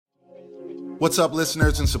What's up,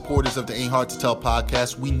 listeners and supporters of the Ain't Hard to Tell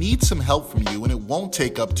podcast? We need some help from you, and it won't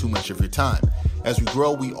take up too much of your time. As we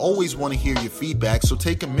grow, we always want to hear your feedback, so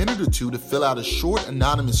take a minute or two to fill out a short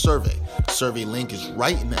anonymous survey. The survey link is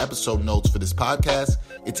right in the episode notes for this podcast.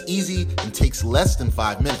 It's easy and takes less than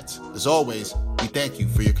 5 minutes. As always, we thank you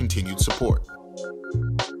for your continued support.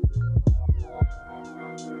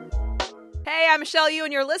 Hey, I'm Michelle Yu,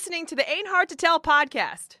 and you're listening to the Ain't Hard to Tell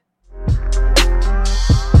podcast.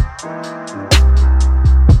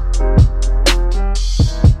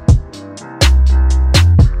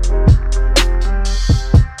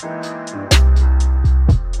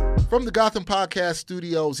 From the Gotham Podcast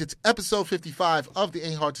Studios, it's episode 55 of the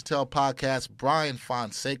Ain't Hard to Tell podcast. Brian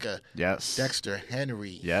Fonseca, yes, Dexter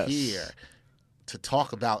Henry, yes, here to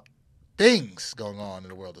talk about things going on in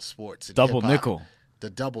the world of sports. Double hip-hop. nickel. The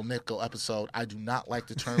double nickel episode. I do not like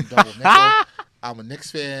the term double nickel. I'm a Knicks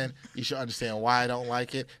fan. You should understand why I don't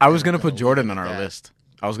like it. I was going to put Jordan on our list.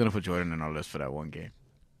 I was going to put Jordan on our list for that one game,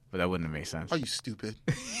 but that wouldn't have made sense. Are you stupid?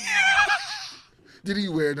 Did he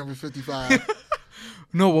wear number 55?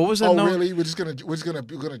 No, what was that? Oh, number? really? We're gonna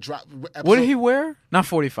drop. Episode. What did he wear? Not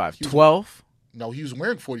 45. 12. No, he was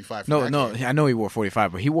wearing 45. No. I know he wore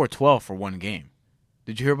 45, but he wore 12 for one game.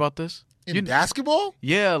 Did you hear about this? In basketball?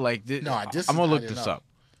 Yeah, like I'm gonna look this up.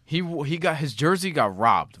 He got his jersey got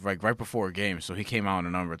robbed like right before a game, so he came out in a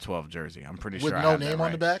number 12 jersey. I'm pretty sure with no name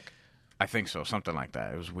on the back. I think so, something like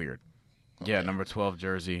that. It was weird. Okay. Yeah, number 12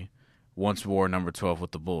 jersey. Once wore number 12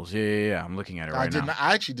 with the Bulls. Yeah. I'm looking at it right now.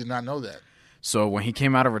 I actually did not know that. So when he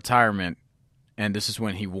came out of retirement, and this is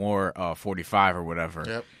when he wore 45 or whatever,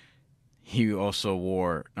 yep. He also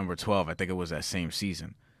wore number 12. I think it was that same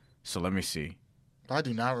season. So let me see. I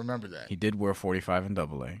do not remember that. He did wear 45 in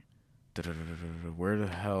AA. Where the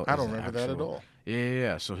hell? I don't remember that at all.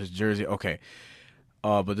 Yeah. So his jersey, okay.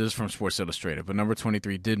 But this is from Sports Illustrated. But number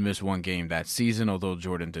 23 did miss one game that season, although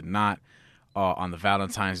Jordan did not. On the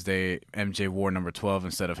Valentine's Day, MJ wore number 12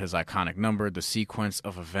 instead of his iconic number. The sequence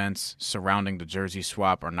of events surrounding the jersey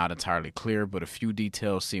swap are not entirely clear, but a few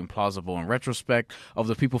details seem plausible in retrospect. Of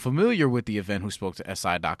the people familiar with the event who spoke to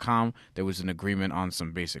SI.com, there was an agreement on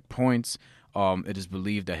some basic points. It is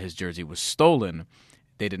believed that his jersey was stolen.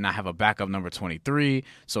 They did not have a backup number 23,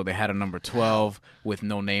 so they had a number 12 with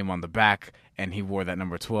no name on the back, and he wore that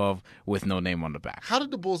number 12 with no name on the back. How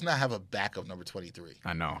did the Bulls not have a backup number 23?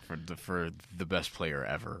 I know, for the best player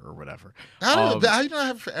ever or whatever. How do you not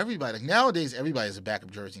have it for everybody? Like nowadays, everybody has a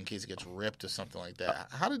backup jersey in case it gets ripped or something like that.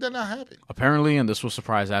 How did that not happen? Apparently, and this will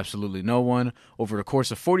surprise absolutely no one, over the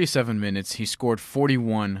course of 47 minutes, he scored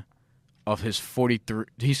 41 of his 43.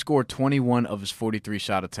 He scored 21 of his 43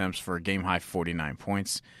 shot attempts for a game high 49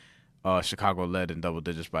 points. Chicago led in double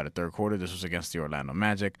digits by the third quarter. This was against the Orlando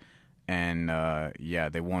Magic, and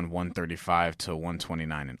they won 135 to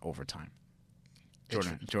 129 in overtime.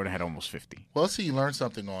 Jordan had almost 50. Well, let's see, you learned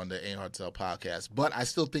something on the Ain't Hard to Tell podcast, but I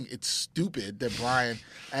still think it's stupid that Brian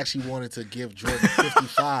actually wanted to give Jordan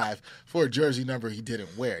 55 for a jersey number he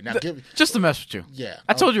didn't wear. Now, just to mess with you. Yeah,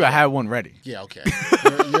 I told you I had one ready. Yeah, okay.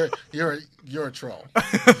 You're a troll.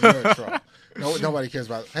 You're a troll. No, nobody cares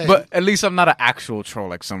about. Hey, but at least I'm not an actual troll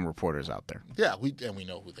like some reporters out there. Yeah, we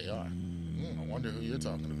know who they are. I wonder who you're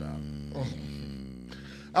talking about.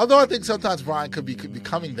 Although I think sometimes Brian could be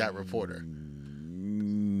becoming that reporter.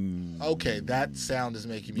 Okay, that sound is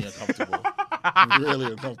making me uncomfortable. Really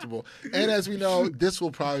uncomfortable. And as we know, this will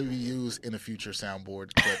probably be used in a future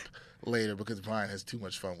soundboard clip later because Brian has too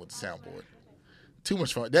much fun with the soundboard. Too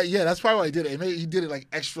much fun. That's probably why he did it. He did it like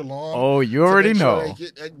extra long. Oh, you already know.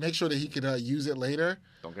 Make sure that he could use it later.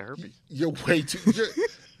 Don't get herpes. You're way too.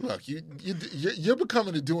 Look, you're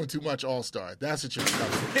becoming a doing too much all-star. That's what you're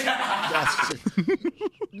becoming.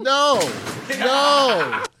 No.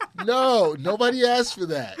 Nobody asked for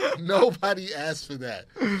that. Nobody asked for that.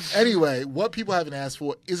 Anyway, what people haven't asked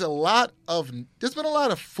for is there's been a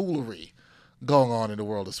lot of foolery going on in the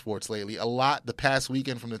world of sports lately. A lot the past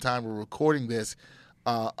weekend from the time we're recording this,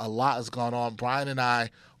 a lot has gone on. Brian and I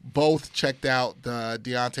both checked out the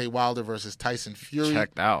Deontay Wilder versus Tyson Fury.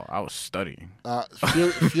 Checked out. I was studying.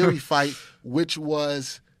 Fury fight, which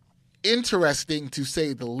was interesting to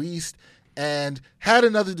say the least, and had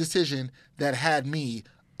another decision that had me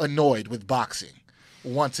annoyed with boxing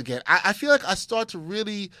once again. I feel like I start to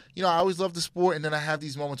really, I always love the sport, and then I have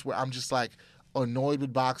these moments where I'm just like annoyed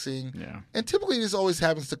with boxing. Yeah. And typically this always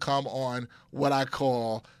happens to come on what I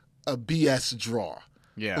call a BS draw.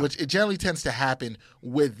 Yeah. Which it generally tends to happen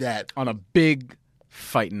with that. On a big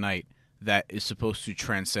fight night that is supposed to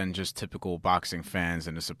transcend just typical boxing fans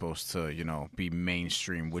and is supposed to, be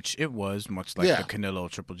mainstream, which it was, much like the Canelo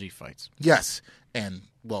Triple G fights. Yes. And,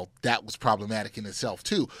 well, that was problematic in itself,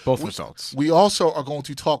 too. Both results. We also are going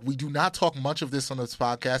to talk, we do not talk much of this on this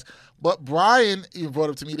podcast, but Brian even brought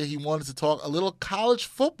up to me that he wanted to talk a little college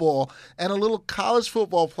football and a little college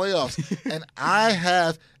football playoffs. And I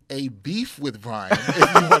have a beef with Brian,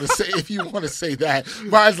 if you want to say that.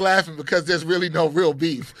 Brian's laughing because there's really no real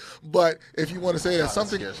beef. But if you want to say that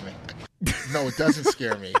something scares me. No, it doesn't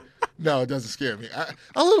scare me. No, it doesn't scare me.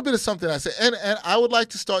 A little bit of something I say, and I would like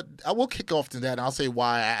to start. I will kick off to that, and I'll say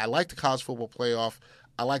why I like the college football playoff.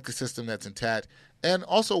 I like the system that's intact, and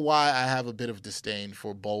also why I have a bit of disdain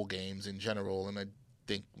for bowl games in general. And I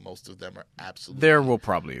think most of them are absolutely there. We'll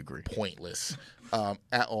probably agree pointless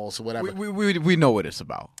at all. So whatever. We know what it's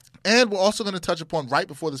about. And we're also going to touch upon, right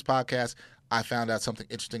before this podcast, I found out something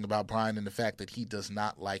interesting about Brian and the fact that he does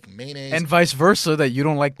not like mayonnaise. And vice versa, that you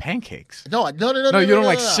don't like pancakes. No, you don't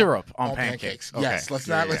like syrup on pancakes. Okay. Yes,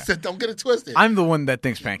 don't get it twisted. I'm the one that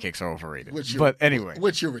thinks pancakes are overrated. But anyway.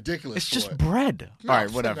 Which you're ridiculous It's for. just bread. No, all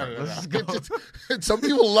right, whatever. No. Some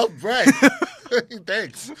people love bread.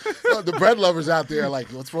 Thanks. The bread lovers out there are like,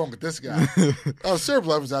 what's wrong with this guy? Syrup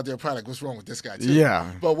lovers out there are probably like, what's wrong with this guy too?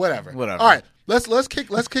 Yeah. But whatever. All right, let's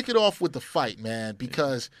kick it off with the fight, man,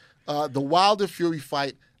 because the Wilder Fury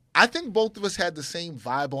fight, I think both of us had the same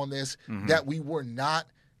vibe on this, that we were not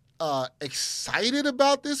excited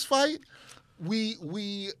about this fight.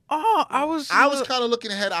 I was kind of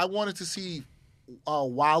looking ahead. I wanted to see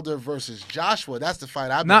Wilder versus Joshua. That's the fight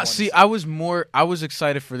I've been not see. I was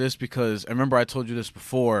excited for this because I remember I told you this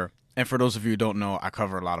before. And for those of you who don't know, I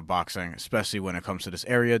cover a lot of boxing, especially when it comes to this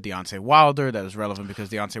area. Deontay Wilder, that is relevant because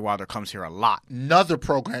Deontay Wilder comes here a lot. Another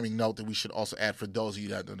programming note that we should also add for those of you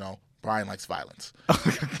that don't know, Brian likes violence.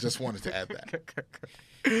 Just wanted to add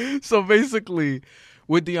that. So basically,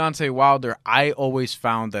 with Deontay Wilder, I always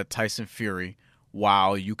found that Tyson Fury,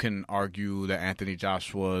 while you can argue that Anthony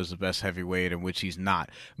Joshua is the best heavyweight, in which he's not,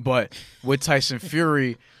 but with Tyson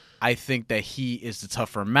Fury, I think that he is the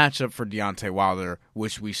tougher matchup for Deontay Wilder,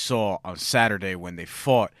 which we saw on Saturday when they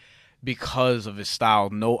fought. Because of his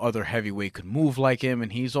style, no other heavyweight could move like him,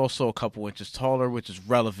 and he's also a couple inches taller, which is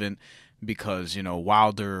relevant because,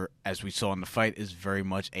 Wilder, as we saw in the fight, is very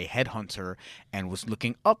much a headhunter and was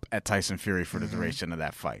looking up at Tyson Fury for the duration of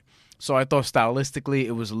that fight. So I thought stylistically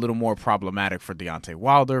it was a little more problematic for Deontay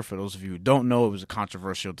Wilder. For those of you who don't know, it was a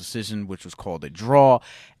controversial decision, which was called a draw,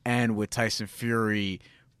 and with Tyson Fury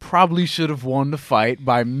probably should have won the fight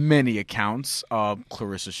by many accounts.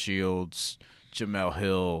 Clarissa Shields, Jamel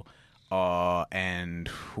Hill, and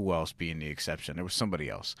who else being the exception? There was somebody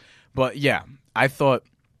else. But yeah, I thought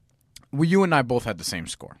you and I both had the same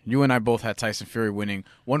score. You and I both had Tyson Fury winning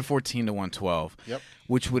 114 to 112,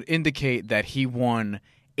 which would indicate that he won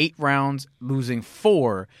 8 rounds, losing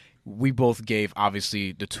 4. We both gave,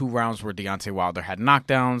 obviously, the 2 rounds where Deontay Wilder had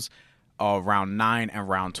knockdowns, round 9 and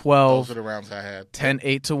round 12. Those are the rounds I had.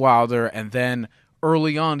 10-8 to Wilder. And then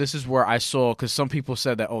early on, this is where I saw, because some people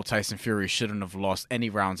said that, Tyson Fury shouldn't have lost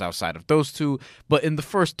any rounds outside of those 2. But in the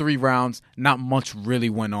first 3 rounds, not much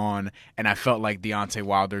really went on. And I felt like Deontay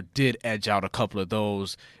Wilder did edge out a couple of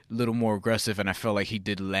those, a little more aggressive. And I felt like he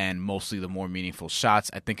did land mostly the more meaningful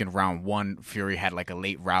shots. I think in round 1, Fury had like a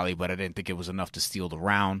late rally, but I didn't think it was enough to steal the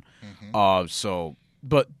round.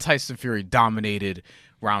 But Tyson Fury dominated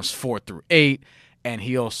rounds 4 through 8, and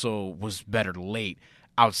he also was better late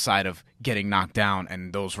outside of getting knocked down,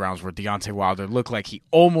 and those rounds where Deontay Wilder looked like he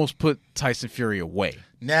almost put Tyson Fury away.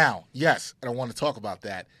 Now, yes, and I want to talk about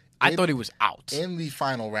that. I thought he was out. In the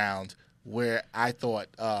final round where I thought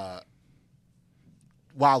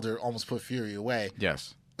Wilder almost put Fury away.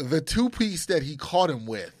 Yes. The 2-piece that he caught him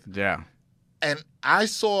with. Yeah. And I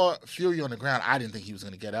saw Fury on the ground. I didn't think he was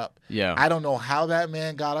going to get up. Yeah. I don't know how that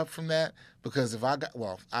man got up from that. Because if I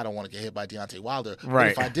I don't want to get hit by Deontay Wilder.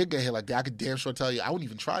 Right. But if I did get hit like that, I could damn sure tell you I wouldn't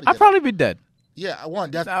even try to get I'd probably up. be dead. Yeah,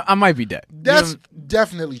 I might be dead. That's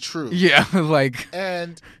definitely true. Yeah, like.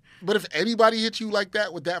 But if anybody hit you like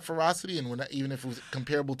that with that ferocity, and even if it was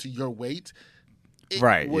comparable to your weight, it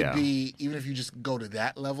would be, even if you just go to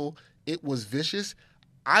that level, it was vicious.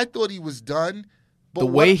 I thought he was done. But the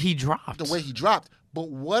way he dropped. But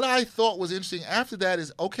what I thought was interesting after that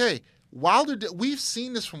is, okay, Wilder, we've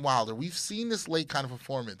seen this from Wilder. We've seen this late kind of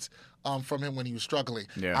performance from him when he was struggling.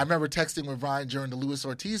 Yeah. I remember texting with Brian during the Luis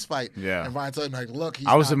Ortiz fight. Yeah. And Brian told him, like, look, he's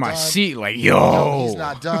I was not in my done. seat like, yo. He's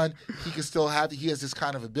not done. He can still he has this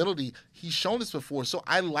kind of ability. He's shown this before. So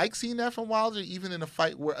I like seeing that from Wilder, even in a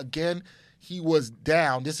fight where, again, he was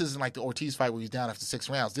down. This isn't like the Ortiz fight where he was down after 6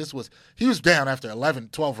 rounds. He was down after 11,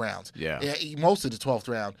 12 rounds. Yeah. Most of the 12th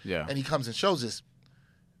round. Yeah. And he comes and shows this.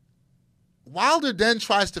 Wilder then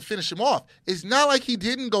tries to finish him off. It's not like he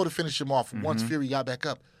didn't go to finish him off once Fury got back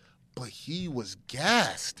up. But he was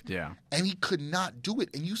gassed. Yeah. And he could not do it.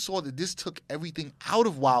 And you saw that this took everything out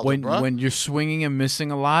of Wilder, when you're swinging and missing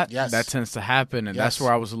a lot, Yes. that tends to happen. And that's Yes.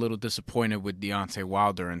 where I was a little disappointed with Deontay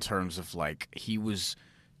Wilder in terms of, like, he was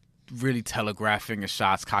really telegraphing his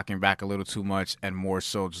shots, cocking back a little too much, and more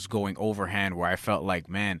so just going overhand, where I felt like,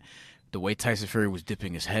 man, the way Tyson Fury was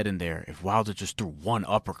dipping his head in there, if Wilder just threw one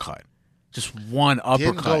uppercut, and just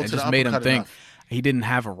made him think. Enough. He didn't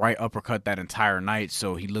have a right uppercut that entire night,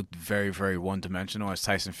 so he looked very, very one-dimensional as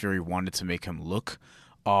Tyson Fury wanted to make him look.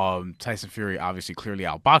 Tyson Fury obviously clearly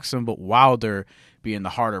outboxed him, but Wilder, being the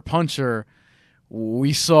harder puncher,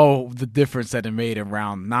 we saw the difference that it made in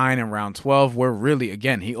round 9 and round 12, where really,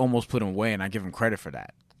 again, he almost put him away, and I give him credit for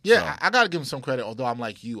that. Yeah, I got to give him some credit, although I'm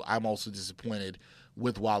like you. I'm also disappointed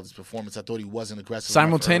with Wilder's performance. I thought he wasn't aggressive enough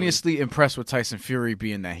Simultaneously impressed with Tyson Fury,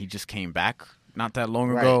 being that he just came back not that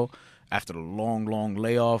long ago. After the long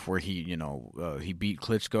layoff where he beat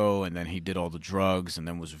Klitschko and then he did all the drugs and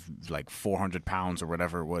then was like 400 pounds or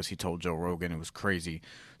whatever it was. He told Joe Rogan it was crazy.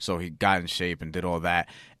 So he got in shape and did all that.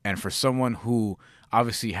 And for someone who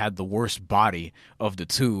obviously had the worst body of the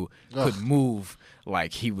two, could move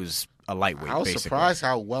like he was a lightweight, I was basically. surprised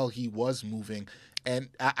how well he was moving. And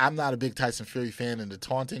I'm not a big Tyson Fury fan, and the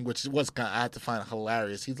taunting, which was kind of, I had to find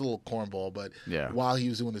hilarious. He's a little cornball, but while he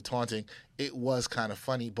was doing the taunting, it was kind of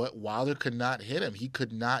funny. But Wilder could not hit him. He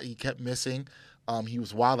could not. He kept missing. He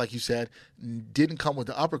was wild, like you said. Didn't come with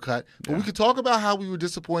the uppercut. But we could talk about how we were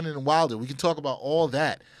disappointed in Wilder. We can talk about all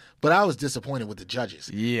that. But I was disappointed with the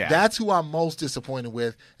judges. Yeah. That's who I'm most disappointed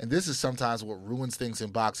with. And this is sometimes what ruins things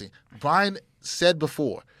in boxing. Brian said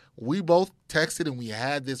before, we both texted and we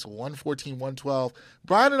had this 114, 112.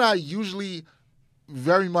 Brian and I usually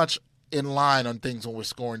very much in line on things when we're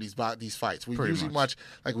scoring these fights. We usually much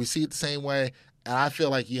like we see it the same way, and I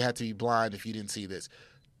feel like you had to be blind if you didn't see this.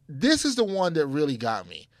 This is the one that really got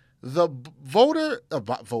me. The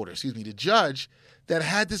the judge that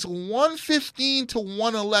had this 115 to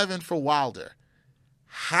 111 for Wilder.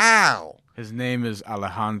 How? His name is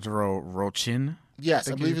Alejandro Rochin.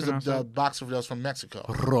 Yes, I believe he's the boxer that was from Mexico.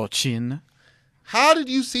 Rochin. How did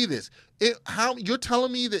you see this? You're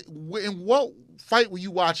telling me that in what fight were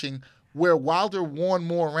you watching where Wilder won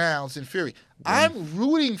more rounds than Fury? I'm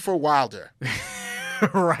rooting for Wilder.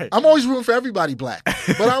 Right. I'm always rooting for everybody black,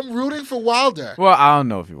 but I'm rooting for Wilder. Well, I don't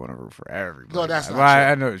know if you want to root for everybody. No, that's not well, true.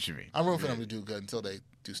 I know what you mean. I'm rooting for them to do good until they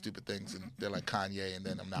do stupid things and they're like Kanye, and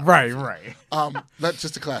then I'm not. Right. That's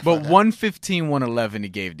just to clarify. But that. 115, 111, he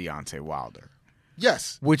gave Deontay Wilder.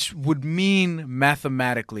 Yes. Which would mean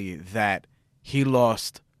mathematically that he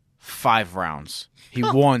lost 5 rounds. He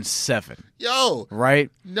won 7. Yo.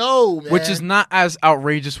 Right? No, man. Which is not as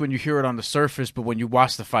outrageous when you hear it on the surface, but when you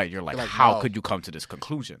watch the fight, you're like how no. could you come to this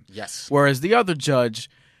conclusion? Yes. Whereas the other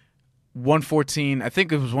judge, 114, I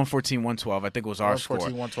think it was 114, 112. I think it was our 114,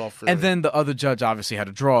 score. 112 for And then the other judge obviously had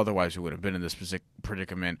a draw, otherwise we would have been in this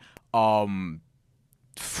predicament. I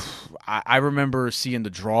remember seeing the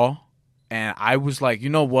draw, and I was like, you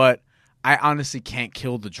know what? I honestly can't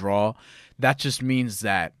kill the draw. That just means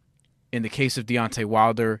that in the case of Deontay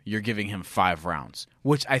Wilder, you're giving him 5 rounds,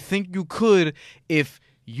 which I think you could if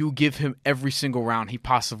you give him every single round he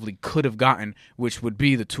possibly could have gotten, which would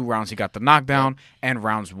be the 2 rounds he got the knockdown and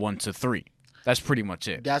rounds 1 to 3. That's pretty much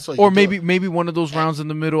it. That's what or you maybe one of those rounds in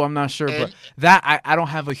the middle. I'm not sure, but that I don't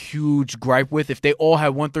have a huge gripe with. If they all had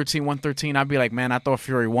 113, I'd be like, man, I thought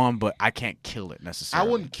Fury won, but I can't kill it necessarily.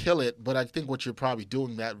 I wouldn't kill it, but I think what you're probably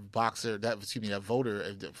doing, that voter,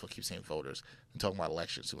 I keep saying voters. I'm talking about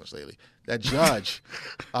elections too much lately. That judge,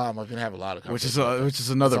 I've been having a lot of conversations. Which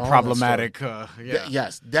is another problematic.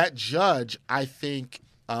 Yes, that judge. I think.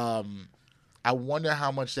 I wonder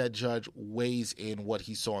how much that judge weighs in what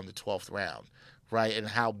he saw in the 12th round, right, and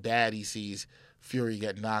how bad he sees Fury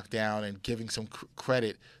get knocked down, and giving some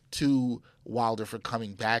credit to Wilder for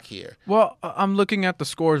coming back here. Well, I'm looking at the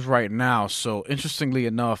scores right now. So interestingly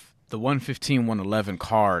enough, the 115-111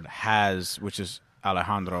 card has, which is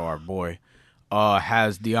Alejandro, our boy,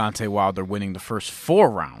 has Deontay Wilder winning the first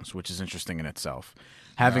 4 rounds, which is interesting in itself.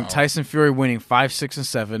 Having Tyson Fury winning 5, 6, and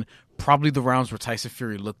 7, probably the rounds where Tyson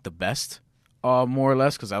Fury looked the best, more or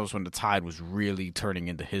less, because that was when the tide was really turning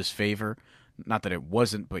into his favor. Not that it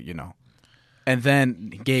wasn't, but you know. And then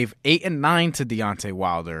gave 8 and 9 to Deontay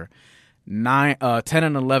Wilder, 10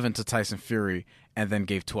 and 11 to Tyson Fury, and then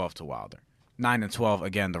gave 12 to Wilder. 9 and 12,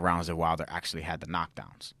 again, the rounds that Wilder actually had the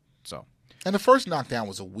knockdowns. So And the first knockdown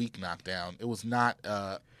was a weak knockdown. It was not.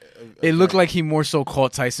 It looked like he more so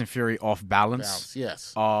caught Tyson Fury off balance.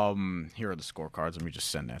 Yes. Here are the scorecards. Let me just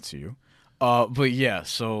send that to you. But yeah,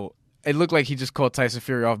 so it looked like he just caught Tyson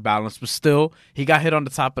Fury off balance, but still, he got hit on the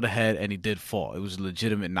top of the head and he did fall. It was a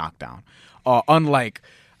legitimate knockdown. Not unlike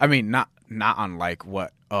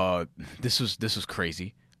what. This was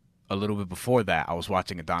crazy. A little bit before that, I was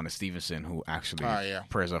watching Adonis Stevenson, who actually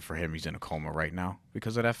prayers up for him. He's in a coma right now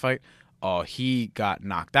because of that fight. He got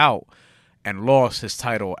knocked out and lost his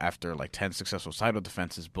title after like 10 successful title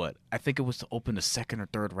defenses, but I think it was to open the second or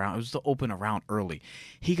third round. It was to open a round early.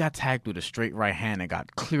 He got tagged with a straight right hand and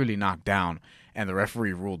got clearly knocked down, and the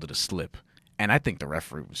referee ruled it a slip. And I think the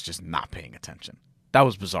referee was just not paying attention. That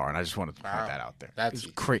was bizarre, and I just wanted to point that out there. That's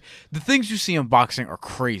crazy. The things you see in boxing are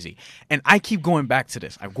crazy, and I keep going back to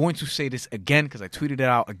this. I'm going to say this again because I tweeted it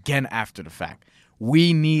out again after the fact.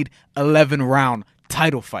 We need 11-round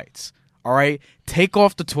title fights. All right? Take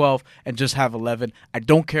off the 12 and just have 11. I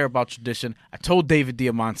don't care about tradition. I told David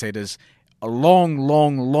Diamante this a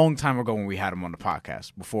long time ago when we had him on the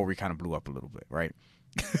podcast, before we kind of blew up a little bit, right?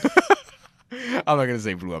 I'm not going to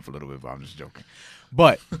say blew up a little bit, but I'm just joking.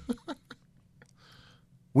 But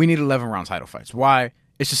we need 11-round title fights. Why?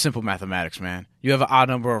 It's just simple mathematics, man. You have an odd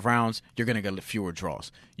number of rounds, you're going to get fewer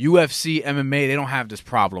draws. UFC, MMA, they don't have this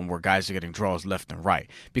problem where guys are getting draws left and right.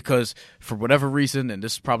 Because for whatever reason, and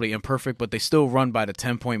this is probably imperfect, but they still run by the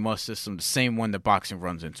 10-point must system, the same one that boxing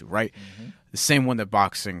runs into, right? Mm-hmm. The same one that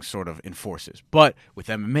boxing sort of enforces. But with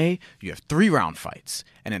MMA, you have 3-round fights.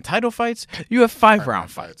 And in title fights, you have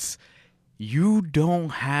 5-round fights. You don't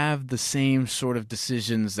have the same sort of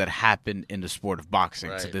decisions that happen in the sport of boxing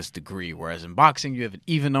to this degree. Whereas in boxing, you have an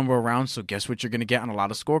even number of rounds, so guess what you're going to get on a lot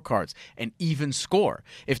of scorecards? An even score.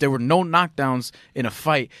 If there were no knockdowns in a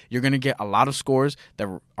fight, you're going to get a lot of scores that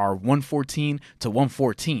are 114 to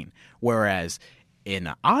 114. Whereas in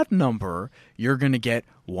an odd number, you're going to get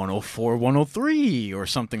 104, 103 or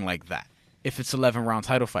something like that. If it's 11-round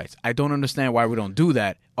title fights. I don't understand why we don't do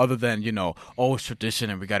that other than, it's tradition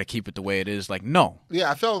and we got to keep it the way it is. Like, no. Yeah,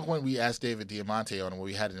 I felt like when we asked David Diamante on him, when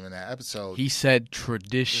we had him in that episode. He said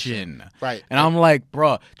tradition. Right. And I'm like,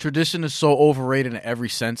 bruh, tradition is so overrated in every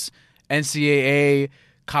sense. NCAA,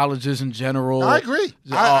 colleges in general. I agree.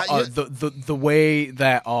 The way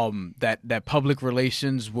that that public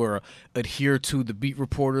relations were adhere to the beat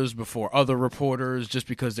reporters before other reporters just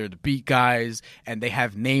because they're the beat guys and they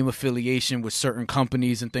have name affiliation with certain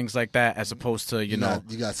companies and things like that, as opposed to you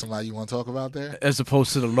got somebody you want to talk about there, as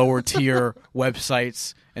opposed to the lower tier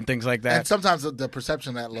websites and things like that. And sometimes the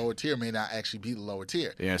perception of that lower tier may not actually be the lower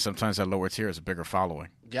tier. Yeah, sometimes that lower tier is a bigger following.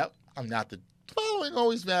 Yep, I'm not the. Following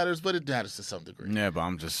always matters, but it matters to some degree. Yeah, but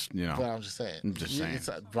I'm just, But I'm just saying.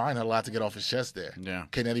 Brian had a lot to get off his chest there. Yeah.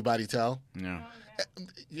 Can anybody tell? Yeah.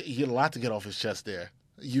 He had a lot to get off his chest there.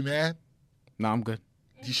 You mad? No, I'm good.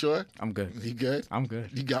 You sure? I'm good. You good? I'm good.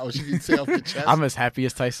 You got what you need to say off your chest? I'm as happy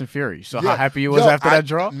as Tyson Fury. So how happy you was after that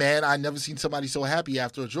draw? Man, I never seen somebody so happy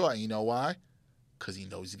after a draw. And you know why? Because he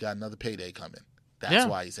knows he got another payday coming. That's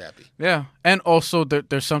why he's happy. Yeah. And also,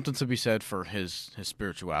 there's something to be said for his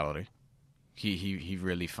spirituality. He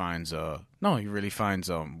really finds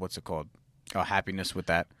what's it called, happiness with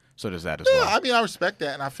that. So there's that as well. I mean, I respect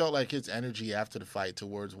that, and I felt like his energy after the fight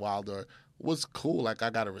towards Wilder was cool. Like,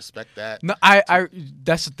 I gotta respect that. No, I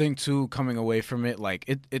that's the thing too. Coming away from it, like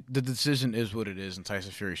the decision is what it is, and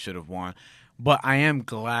Tyson Fury should have won. But I am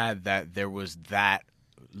glad that there was that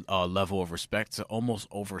level of respect to almost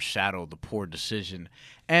overshadow the poor decision,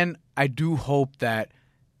 and I do hope that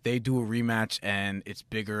they do a rematch and it's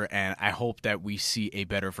bigger, and I hope that we see a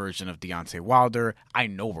better version of Deontay Wilder. I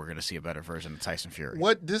know we're going to see a better version of Tyson Fury.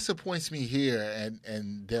 What disappoints me here,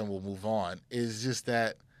 and then we'll move on, is just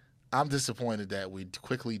that I'm disappointed that we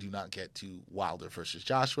quickly do not get to Wilder versus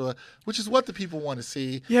Joshua, which is what the people want to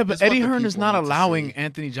see. Yeah, but Eddie Hearn is not allowing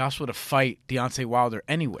Anthony Joshua to fight Deontay Wilder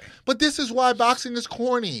anyway. But this is why boxing is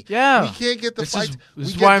corny. Yeah. We can't get the fight.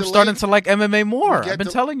 This is why I'm starting to like MMA more. I've been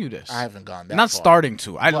telling you this. I haven't gone that Not far. Starting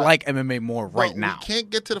to. I like MMA more right now. We can't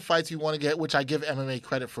get to the fights we want to get, which I give MMA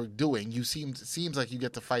credit for doing. Seems like you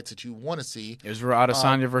get the fights that you want to see. Israel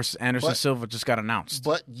Adesanya versus Anderson Silva just got announced.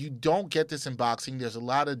 But you don't get this in boxing. There's a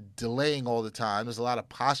lot of delaying all the time. There's a lot of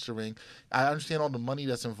posturing. I understand all the money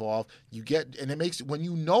that's involved. And it makes, when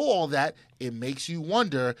you know all that, it makes you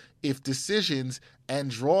wonder if decisions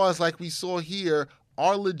and draws like we saw here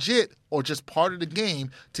are legit or just part of the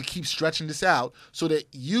game to keep stretching this out so that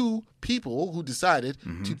you people who decided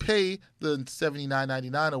to pay the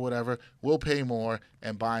 $79.99 or whatever will pay more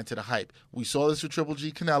and buy into the hype. We saw this with Triple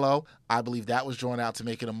G Canelo. I believe that was drawn out to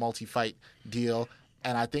make it a multi-fight deal.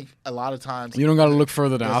 And I think a lot of times You don't got to look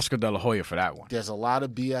further than Oscar De La Hoya for that one. there's a lot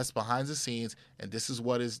of BS behind the scenes, and this is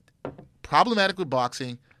what is problematic with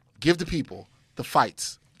boxing. Give the people the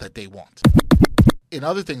fights that they want. In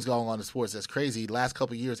other things going on in sports that's crazy, last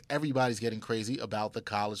couple of years, everybody's getting crazy about the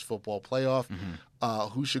college football playoff,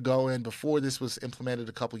 who should go in. Before this was implemented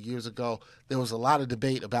a couple of years ago, there was a lot of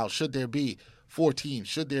debate about should there be 4 teams,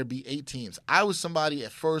 should there be 8 teams. I was somebody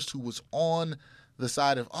at first who was on the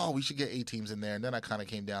side of, we should get 8 teams in there, and then I kind of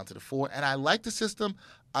came down to the 4. And I like the system.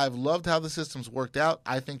 I've loved how the system's worked out.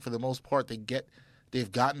 I think for the most part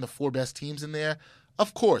they've gotten the 4 best teams in there.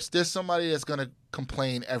 Of course, there's somebody that's going to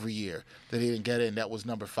complain every year that they didn't get in that was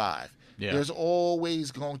number 5. Yeah. There's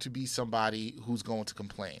always going to be somebody who's going to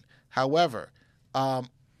complain. However,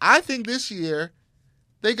 I think this year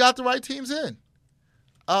they got the right teams in.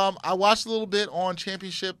 I watched a little bit on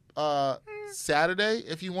Championship Saturday,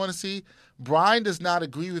 if you want to see. Brian does not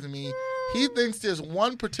agree with me. He thinks there's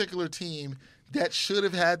one particular team that should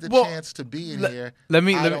have had the chance to be in here.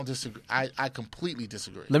 I don't disagree. I completely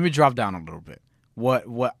disagree. Let me drop down a little bit.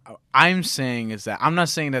 What I'm saying is that I'm not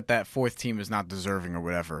saying that 4th team is not deserving or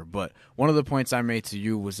whatever, but one of the points I made to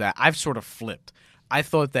you was that I've sort of flipped. I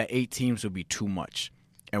thought that 8 teams would be too much,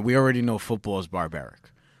 and we already know football is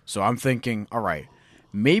barbaric. So I'm thinking, all right,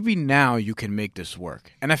 maybe now you can make this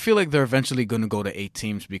work. And I feel like they're eventually going to go to 8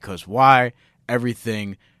 teams because why?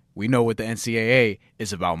 Everything we know with the NCAA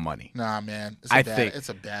is about money. Nah, man. It's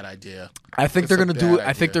a bad idea. I think they're going to do it.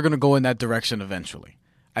 I think they're going to go in that direction eventually.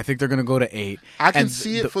 I think they're going to go to 8. I can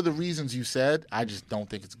see it for the reasons you said. I just don't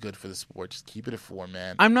think it's good for the sport. Just keep it at 4,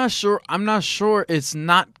 man. I'm not sure it's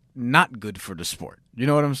not good for the sport. You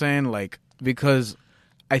know what I'm saying? Like, because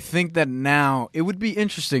I think that now it would be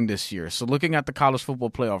interesting this year. So looking at the college football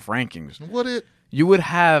playoff rankings, you would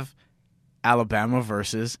have Alabama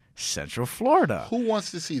versus Central Florida. Who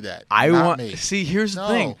wants to see that? See, here's the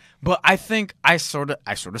thing. But I think I sort of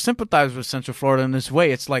sympathize with Central Florida in this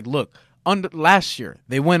way. It's like, look, last year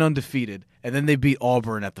they went undefeated and then they beat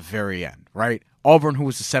Auburn at the very end, right? Auburn, who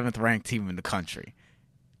was the 7th ranked team in the country.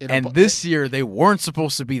 And this year they weren't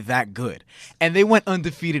supposed to be that good, and they went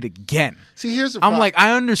undefeated again. See, here's the problem. I'm like,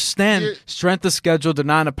 I understand strength of schedule,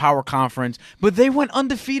 denying a power conference, but they went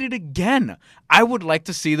undefeated again. I would like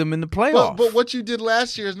to see them in the playoff. But what you did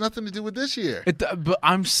last year has nothing to do with this year. But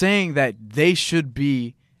I'm saying that they should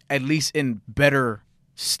be at least in better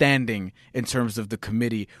standing in terms of the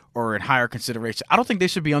committee or in higher consideration. I don't think they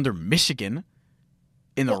should be under Michigan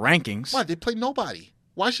in the rankings. Why? They play nobody.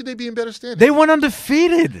 Why should they be in better standing? They went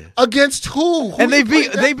undefeated. Against who? And they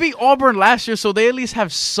beat Auburn last year, so they at least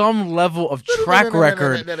have some level of track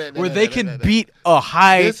record where they can beat a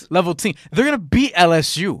high-level team. They're going to beat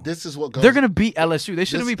LSU. This is what goes. They're going to beat LSU. They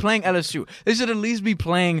shouldn't be playing LSU. They should at least be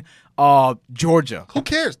playing Georgia. Who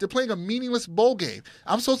cares? They're playing a meaningless bowl game.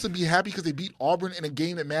 I'm supposed to be happy because they beat Auburn in a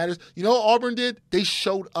game that matters. You know what Auburn did? They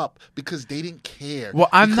showed up because they didn't care. Well,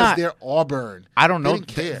 because they're Auburn. I don't know. They didn't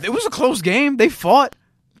care. It was a close game. They fought.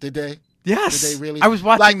 Did they? Yes. Did they really? I was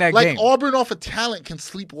watching that game. Like Auburn off of talent can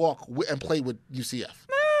sleepwalk and play with UCF.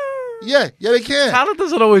 Yeah, they can. Talent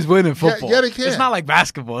doesn't always win in football. Yeah, they can. It's not like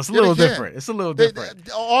basketball. It's a little different. It's a little different.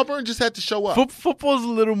 Auburn just had to show up. Football's a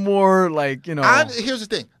little more like, you know. Here's the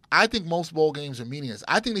thing. I think most bowl games are meaningless.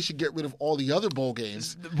 I think they should get rid of all the other bowl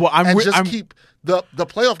games keep the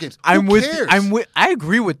playoff games. Who cares? I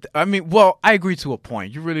agree with. I agree to a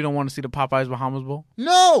point. You really don't want to see the Popeyes Bahamas Bowl?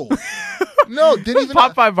 No, no. Didn't even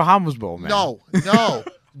Popeye Bahamas Bowl, man. No.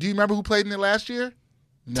 Do you remember who played in it last year?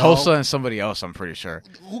 No. Tulsa and somebody else, I'm pretty sure.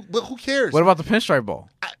 But who cares? What about the Pinstripe Bowl?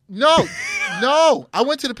 No. I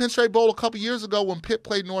went to the Pinstripe Bowl a couple years ago when Pitt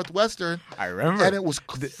played Northwestern. I remember. And it was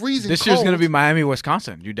freezing This year's going to be Miami,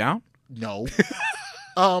 Wisconsin. You down? No.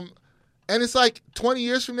 And it's like 20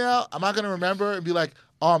 years from now, am I going to remember and be like,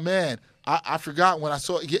 oh, man, I forgot when I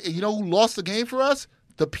saw – you know who lost the game for us?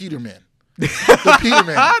 The Peterman. The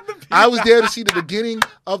Peterman. I was there to see the beginning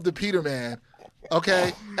of the Peterman,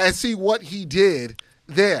 okay, and see what he did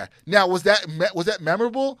there. Now, was that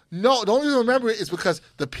memorable? No, the only reason I remember it is because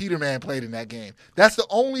the Peterman played in that game. That's the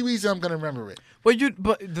only reason I'm going to remember it.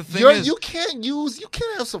 But the thing is, you can't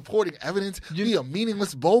have supporting evidence be a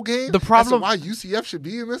meaningless bowl game. The problem why UCF should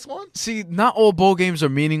be in this one. See, not all bowl games are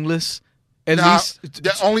meaningless. At least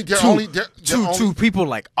to people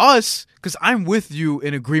like us, because I'm with you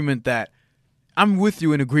in agreement that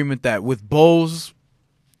with bowls,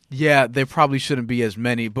 yeah, there probably shouldn't be as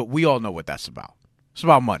many, but we all know what that's about. It's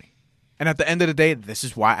about money. And at the end of the day, this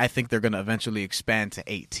is why I think they're going to eventually expand to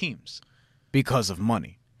 8 teams, because of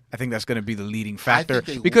money. I think that's going to be the leading factor,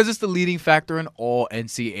 because it's the leading factor in all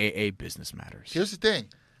NCAA business matters. Here's the thing.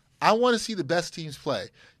 I want to see the best teams play.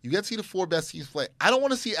 You get to see the 4 best teams play. I don't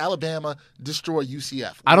want to see Alabama destroy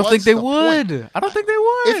UCF. I don't think they the would. point? I don't think they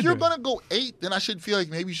would. If you're going to go 8, then I should feel like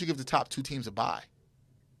maybe you should give the top 2 teams a bye.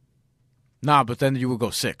 Nah, but then you would go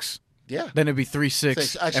 6. Yeah. Then it'd be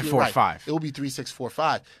 3-6 and Actually, 4-5. It will be 3-6,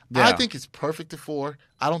 4-5. Yeah. I think it's perfect to 4.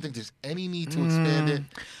 I don't think there's any need to expand it.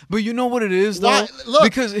 But you know what it is, though? Why? Look,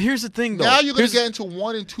 because here's the thing, though. Now you're going to get into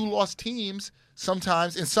 1 and 2 loss teams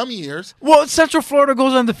sometimes in some years. Well, Central Florida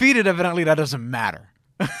goes undefeated. Evidently, that doesn't matter.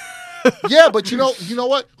 Yeah, but you know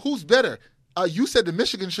what? Who's better? You said that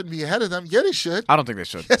Michigan shouldn't be ahead of them. Yeah, they should. I don't think they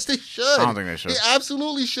should. Yes, they should. I don't think they should. They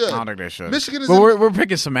absolutely should. I don't think they should. Michigan is. But we're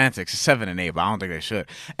picking semantics, 7 and 8, but I don't think they should.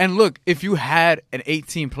 And look, if you had an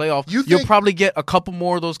 18 playoff, you'll probably get a couple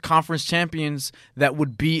more of those conference champions that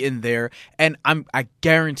would be in there. And I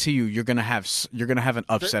guarantee you're gonna have an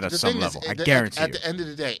upset at some level. I guarantee. At the end of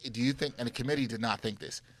the day, do you think? And the committee did not think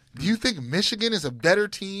this. Do you think Michigan is a better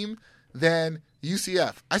team than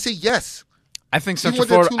UCF? I say yes. I think Central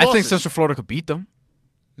Florida could beat them.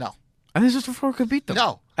 No. I think Central Florida could beat them.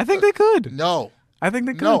 No. I think they could. No. I think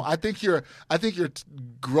they could. No, I think you're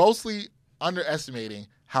grossly underestimating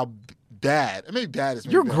how bad. I mean, bad is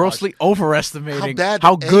maybe you're grossly overestimating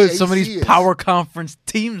how good some of AAC these is. power conference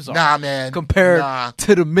teams are. Nah, man. Compared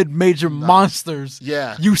to the mid-major monsters.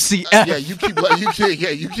 Yeah. UCF. Yeah, you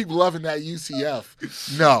keep loving that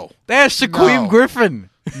UCF. No. They had Shaquem Griffin.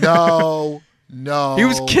 No. He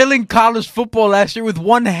was killing college football last year with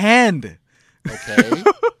one hand.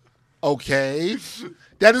 Okay.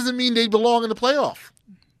 That doesn't mean they belong in the playoff.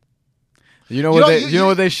 You know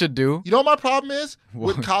what they should do? You know what my problem is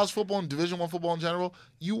with college football and Division I football in general?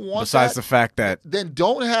 You want besides the fact that then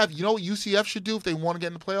don't have. You know what UCF should do if they want to get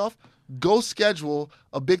in the playoff? Go schedule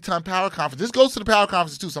a big-time power conference. This goes to the power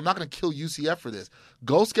conference, too, so I'm not going to kill UCF for this.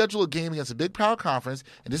 Go schedule a game against a big power conference,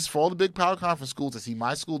 and this is for all the big power conference schools. I see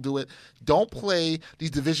my school do it. Don't play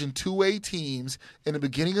these Division IIA teams in the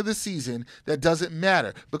beginning of the season. That doesn't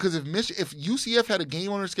matter. Because if UCF had a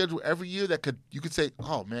game on their schedule every year you could say,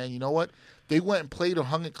 oh, man, you know what? They went and played or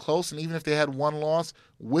hung it close, and even if they had one loss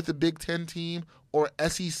with a Big Ten team or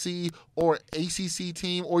SEC or ACC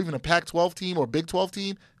team or even a Pac-12 team or Big 12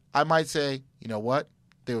 team, I might say, you know what?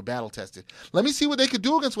 They were battle tested. Let me see what they could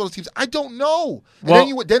do against one of those teams. I don't know.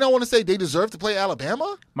 And then I want to say they deserve to play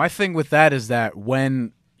Alabama? My thing with that is that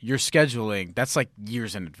when you're scheduling, that's like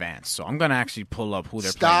years in advance. So I'm going to actually pull up who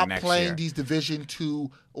they're playing next year. Stop playing these Division II.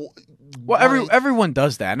 Well, everyone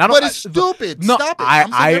does that. But it's stupid. No, Stop it.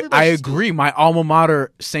 I agree. My alma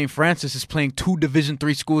mater, St. Francis, is playing 2 Division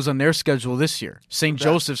III schools on their schedule this year. St.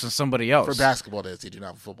 Joseph's and somebody else. For basketball, they do not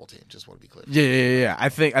have a football team. Just want to be clear. Yeah. I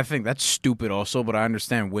think that's stupid also, but I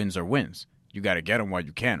understand wins are wins. You got to get them while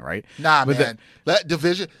you can, right? Nah, but man. That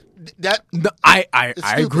division... I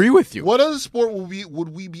agree with you. What other sport would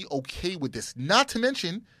we be okay with this? Not to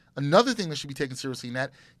mention, another thing that should be taken seriously in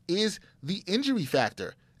that is the injury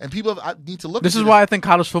factor. And people need to look at this. This is why I think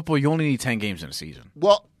college football, you only need 10 games in a season.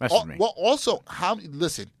 Well, that's for me. Well, also, have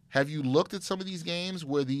you looked at some of these games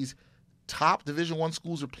where these top Division I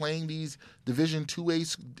schools are playing these Division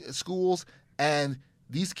IIA schools, and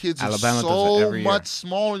these kids are so much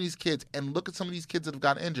smaller, these kids. And look at some of these kids that have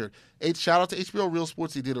gotten injured. Shout out to HBO Real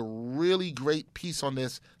Sports. They did a really great piece on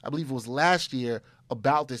this, I believe it was last year,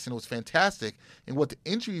 about this, and it was fantastic. And what the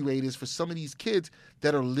injury rate is for some of these kids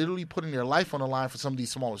that are literally putting their life on the line for some of these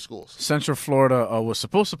smaller schools. Central Florida was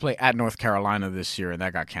supposed to play at North Carolina this year, and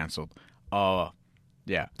that got canceled.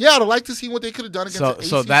 Yeah, I'd like to see what they could have done against the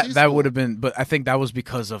so ACC that would have been, but I think that was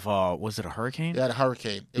because of was it a hurricane? Yeah, the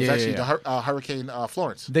hurricane. It was actually the Hurricane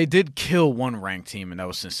Florence. They did kill one ranked team, and that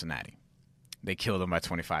was Cincinnati. They killed them by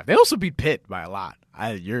 25. They also beat Pitt by a lot.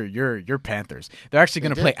 You're Panthers. They're actually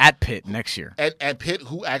going to play at Pitt next year. And Pitt,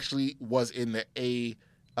 who actually was in the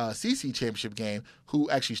ACC championship game, who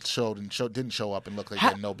actually didn't show up and looked like they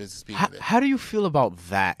had no business being there. How do you feel about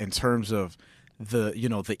that in terms of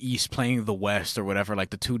the East playing the West or whatever, like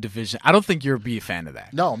the 2 divisions? I don't think you'll be a fan of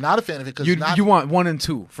that. No, I'm not a fan of it because you want 1 and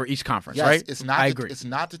 2 for each conference, right? I agree. It's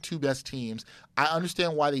not the 2 best teams. I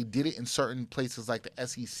understand why they did it in certain places like the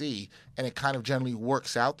SEC, and it kind of generally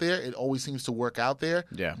works out there. It always seems to work out there.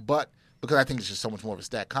 Yeah. But because I think it's just so much more of a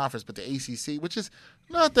stacked conference. But the ACC, which is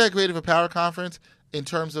not that great of a power conference in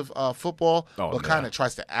terms of football, kind of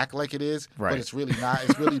tries to act like it is, but it's really not.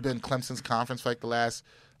 It's really been Clemson's conference for like the last.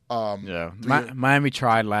 Miami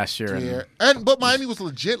tried last year, but Miami was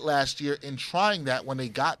legit last year in trying that when they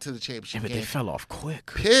got to the championship game. They fell off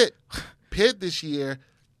quick. Pitt this year,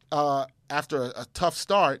 after a tough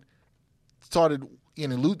start, started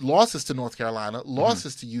losses to North Carolina,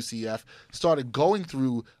 losses to UCF, started going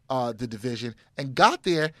through the division and got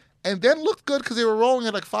there and then looked good because they were rolling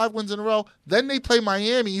at like 5 wins in a row. Then they play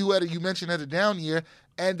Miami, who you mentioned had a down year,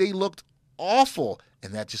 and they looked awful.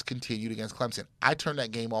 And that just continued against Clemson. I turned that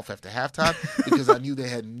game off after halftime because I knew they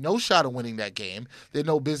had no shot of winning that game. They had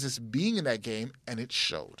no business being in that game, and it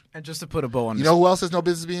showed. And just to put a bow on You know who else has no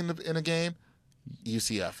business being in a game?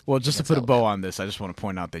 UCF. Well, just to put a bow on this, I just want to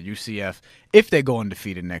point out that UCF, if they go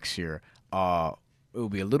undefeated next year, it will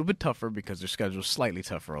be a little bit tougher because their schedule is slightly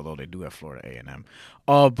tougher, although they do have Florida A&M.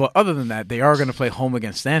 But other than that, they are going to play home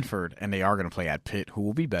against Stanford, and they are going to play at Pitt, who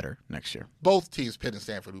will be better next year. Both teams, Pitt and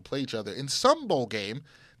Stanford, who play each other in some bowl game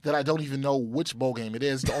that I don't even know which bowl game it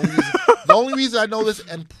is. The only reason I know this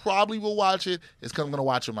and probably will watch it is because I'm going to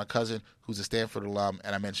watch it with my cousin, who's a Stanford alum,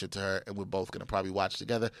 and I mentioned it to her, and we're both going to probably watch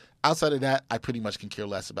together. Outside of that, I pretty much can care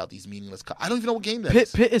less about these meaningless. I don't even know what game that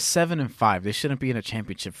is. Pitt is 7-5. They shouldn't be in a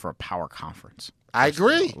championship for a power conference. I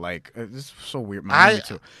agree. Like, this is so weird. Miami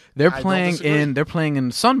too. They're playing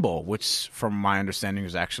in Sun Bowl, which, from my understanding,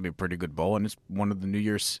 is actually a pretty good bowl, and it's one of the New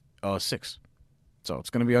Year's 6. So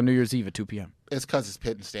it's going to be on New Year's Eve at 2 p.m. It's because it's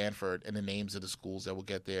Pitt and Stanford and the names of the schools that will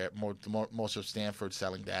get there. Most of Stanford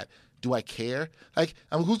selling that. Do I care? Like,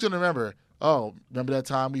 I mean, who's going to remember? Oh, remember that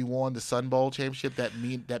time we won the Sun Bowl championship? That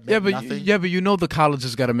meant nothing. Yeah, but you know the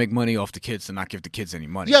colleges got to make money off the kids and not give the kids any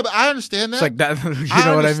money. Yeah, but I understand that. It's like that. You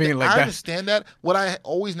know what I mean? Like I understand that. What I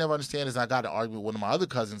always never understand is I got to argue with one of my other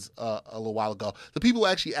cousins a little while ago. The people who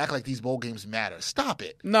actually act like these bowl games matter. Stop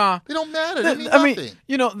it. Nah, they don't matter. They mean I nothing. mean,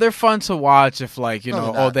 you know, they're fun to watch if, like, you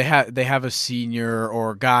know, oh, they have a senior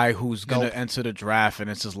or a guy who's gonna enter the draft and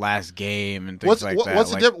it's his last game and things like that. What's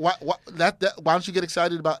the difference? Why don't you get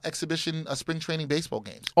excited about exhibition spring training baseball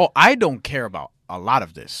games? Oh, I don't care about a lot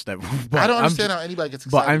of this. I don't understand how anybody gets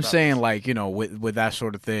excited. But I'm about saying, this. like, you know, with that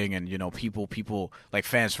sort of thing, and, you know, people like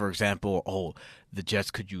fans, for example, oh, the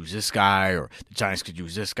Jets could use this guy or the Giants could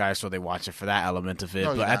use this guy, so they watch it for that element of it.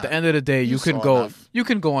 No, but at the end of the day, you can go on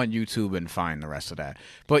YouTube and find the rest of that.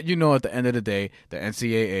 But, you know, at the end of the day, the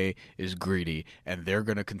NCAA is greedy, and they're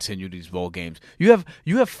going to continue these bowl games. You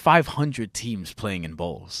have 500 teams playing in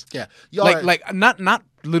bowls. Yeah, like not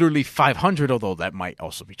literally 500, although that might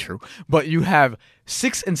also be true. But you have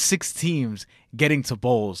 6 and 6 teams getting to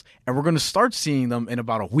bowls, and we're going to start seeing them in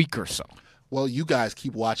about a week or so. Well, you guys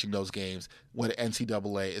keep watching those games where the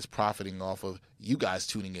NCAA is profiting off of you guys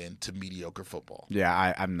tuning in to mediocre football.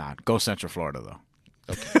 Yeah, I'm not. Go Central Florida, though.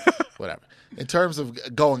 Okay, whatever. In terms of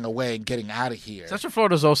going away and getting out of here. Central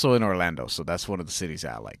Florida's also in Orlando, so that's one of the cities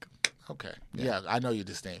I like. Okay. Yeah, I know your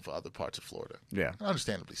disdain for other parts of Florida. Yeah.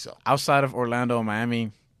 Understandably so. Outside of Orlando and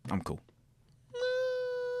Miami, I'm cool.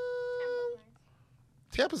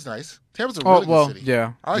 Tampa's nice. Tampa's a really good city.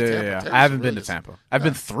 Yeah. I like Tampa. I haven't been to Tampa. I've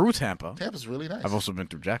been through Tampa. Tampa's really nice. I've also been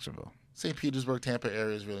through Jacksonville. St. Petersburg, Tampa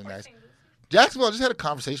area is really nice. Jacksonville, I just had a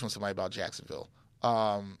conversation with somebody about Jacksonville.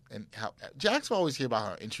 And how Jacksonville, always hear about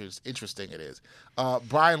how interesting it is.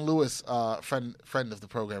 Brian Lewis, friend of the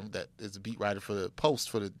program that is a beat writer for the Post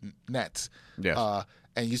for the Nets. Yes.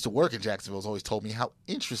 And used to work in Jacksonville, has always told me how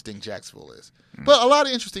interesting Jacksonville is. But a lot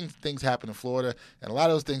of interesting things happen in Florida, and a lot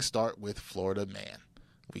of those things start with Florida Man.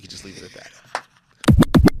 We could just leave it at that.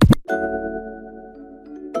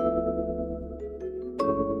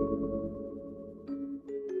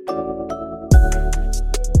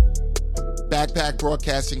 Backpack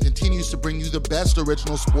Broadcasting continues to bring you the best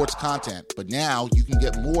original sports content, but now you can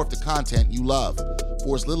get more of the content you love.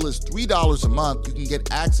 For as little as $3 a month, you can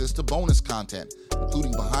get access to bonus content,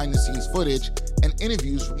 including behind-the-scenes footage and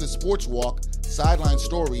interviews from the Sports Walk, Sideline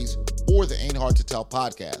Stories, or the Ain't Hard to Tell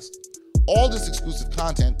podcast. All this exclusive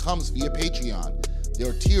content comes via Patreon. There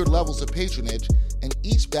are tiered levels of patronage, and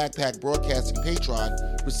each Backpack Broadcasting patron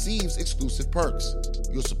receives exclusive perks.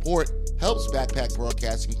 Your support helps Backpack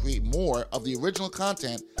Broadcasting create more of the original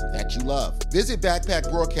content that you love. Visit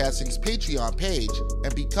Backpack Broadcasting's Patreon page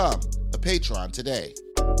and become a patron today.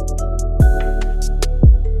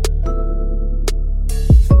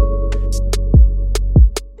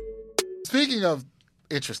 Speaking of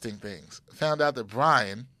interesting things, found out that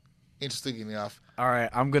Brian, interesting enough, all right,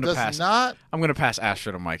 I'm gonna pass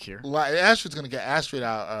Astrid a mic here. Astrid's gonna get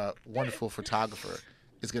our wonderful photographer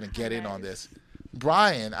is gonna get in on this.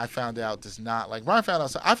 Brian, I found out does not like. I found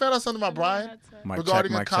out something about Brian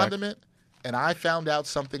regarding a condiment, and I found out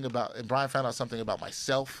something about. And Brian found out something about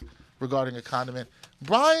myself regarding a condiment.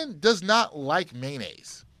 Brian does not like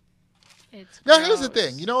mayonnaise. Now here's the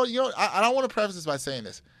thing. You know. I don't want to preface this by saying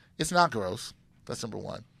this. It's not gross. That's number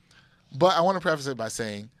one. But I want to preface it by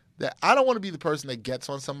saying that I don't want to be the person that gets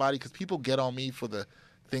on somebody, because people get on me for the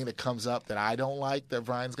thing that comes up that I don't like that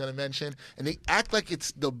Brian's going to mention, and they act like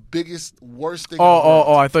it's the biggest, worst thing in the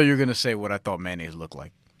world. I thought you were going to say what I thought mayonnaise looked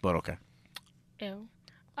like, but okay. Ew.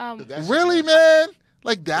 That's Really, just man?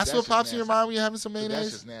 Like that's That's what just pops in your nasty. mind when you're having some nasty.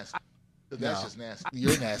 That's mayonnaise? just nasty. That's just nasty.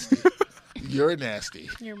 You're nasty. You're nasty.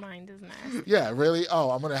 Your mind is nasty. Yeah, really? Oh,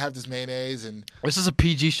 I'm gonna have this mayonnaise and This is a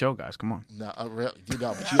PG show, guys. Come on. no, really, you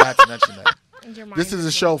know, but you have to mention that. Your mind This is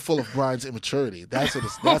a show full of Brian's immaturity. That's what it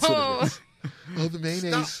is. Oh, the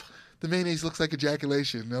mayonnaise. The mayonnaise looks like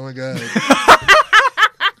ejaculation. Oh my god.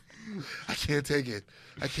 I can't take it.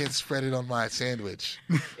 I can't spread it on my sandwich.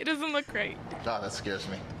 It doesn't look great. God, that scares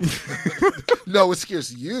me. No, it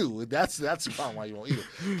scares you. That's the problem why you won't eat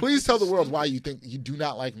it. Please tell the world why you think you do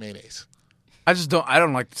not like mayonnaise. I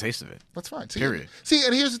don't like the taste of it. That's fine. See, Period. See,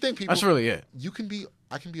 and here's the thing, people. That's really it.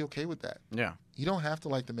 I can be okay with that. Yeah. You don't have to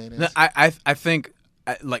like the mayonnaise. No, I think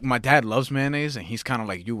like my dad loves mayonnaise and he's kind of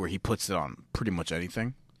like you where he puts it on pretty much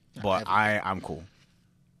anything. But I'm cool.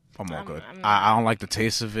 I'm all good. I don't like the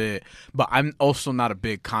taste of it, but I'm also not a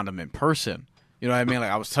big condiment person. You know what I mean?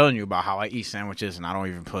 Like I was telling you about how I eat sandwiches and I don't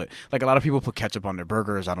even put like a lot of people put ketchup on their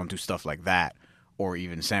burgers. I don't do stuff like that, or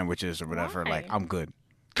even sandwiches or whatever. Why? Like I'm good.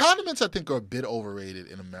 Condiments, I think, are a bit overrated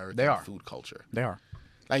in American They are. food culture. They are.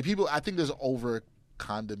 Like people, I think there's over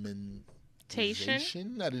condimentation.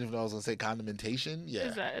 Tation? I didn't even know I was gonna say condimentation. Yeah,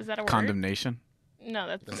 Is that a word? Condemnation. No,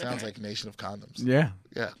 that's that sounds like Nation of Condoms. Yeah.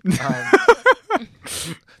 Yeah.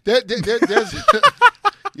 There's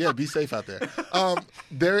yeah, be safe out there.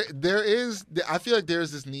 There is. I feel like there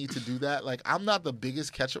is this need to do that. Like I'm not the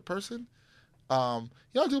biggest ketchup person. I'll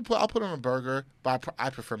put on a burger, but I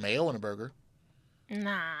prefer mayo on a burger.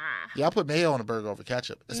 Nah. Yeah, I'll put mayo on a burger over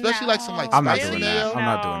ketchup, especially like some like I'm not spicy doing mayo. that. I'm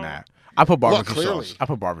not doing No. that. I put barbecue clearly. sauce. I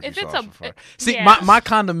put barbecue If it's sauce. a- before. See, yeah. my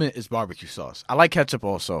condiment is barbecue sauce. I like ketchup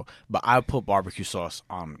also, but I put barbecue sauce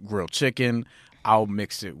on grilled chicken. I'll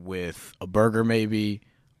mix it with a burger maybe.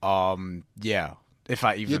 Yeah, if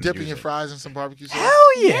I even You're dipping use your it. fries in some barbecue sauce.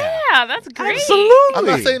 Hell yeah. Yeah, that's great. Absolutely. I'm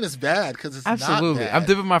not saying it's bad because it's Absolutely. not I'm bad.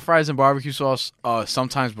 dipping my fries in barbecue sauce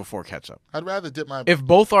sometimes before ketchup. I'd rather dip my. If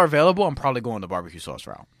both are available, I'm probably going the barbecue sauce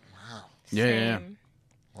route. Wow. Yeah. Same.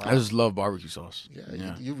 I just love barbecue sauce.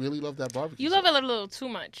 Yeah, You really love that barbecue. You sauce. love it a little too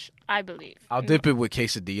much, I believe. I'll dip it with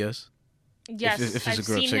quesadillas. Yes, if it's a I've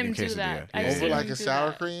grilled seen chicken him do quesadilla. that. Yeah, I've yeah, seen over yeah. like him a do sour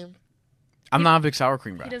that. cream. I'm not a big sour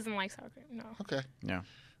cream guy. He doesn't like sour cream. No. Okay. Yeah.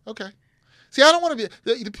 Okay. See, I don't want to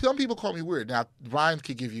be. Some people call me weird. Now, Ryan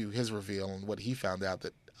could give you his reveal on what he found out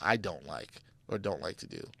that I don't like or don't like to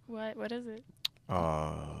do. What is it?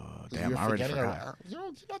 Damn, You're I already forgetting forgot. you're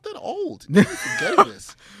not that old. You're forgetting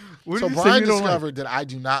this. What So did you say Brian you don't like? discovered that I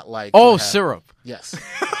do not like. Oh, to have- syrup. Yes.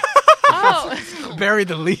 Oh, Bury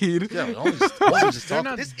the lead. Yeah, we only just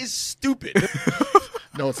talking. This is stupid.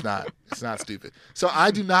 No, it's not. It's not stupid. So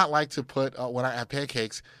I do not like to put when I have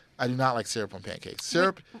pancakes. I do not like syrup on pancakes.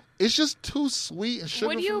 Syrup, it's just too sweet and sugar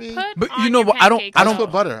what do for you me. put? But on you know your what? I don't- pancakes, I I don't just though?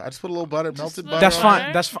 put butter. I just put a little butter, melted butter. That's on fine.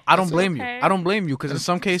 it. That's fine. I don't That's blame you. okay. I don't blame you because in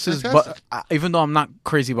some cases, fantastic. even though I'm not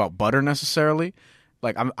crazy about butter necessarily,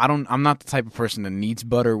 like I'm not the type of person that needs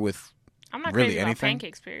butter with. I'm not really crazy about anything?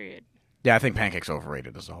 pancakes. Period. Yeah, I think pancakes are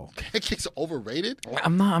overrated as a whole. Pancakes are overrated.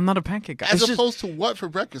 I'm not a pancake guy. As It's just- opposed to what for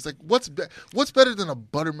breakfast? Like what's better than a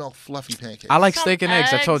buttermilk fluffy pancake? I like Some steak and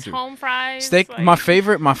eggs. I told you. Home fries. Steak. like- My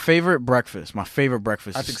favorite breakfast. My favorite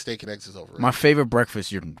breakfast. I is- think steak and eggs is overrated. my favorite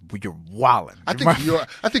breakfast. You're wildin'.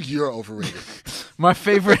 I think you're overrated. My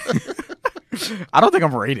favorite. I don't think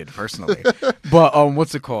I'm rated personally, but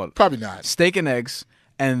what's it called? Probably not. Steak and eggs,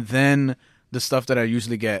 and then the stuff that I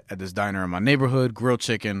usually get at this diner in my neighborhood: grilled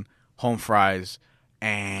chicken, home fries,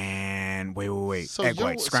 and wait, So egg you're,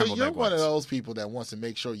 whites, so scrambled you're egg one of whites. those people that wants to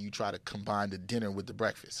make sure you try to combine the dinner with the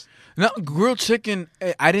breakfast. No, grilled chicken.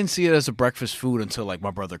 I didn't see it as a breakfast food until like my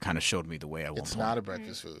brother kind of showed me the way. At one It's point. not a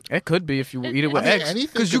breakfast food. It could be if you eat it with I mean, eggs. anything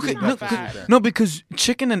Because you could be can breakfast food then. no, because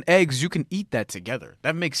chicken and eggs you can eat that together.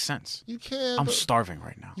 That makes sense. You can. I'm but, starving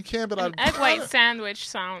right now. You can, but An I egg white sandwich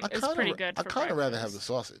sound is kinda- pretty good. I For kind of rather have breakfast.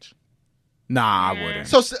 the sausage. Nah, I Yeah. wouldn't.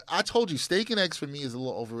 So I told you, steak and eggs for me is a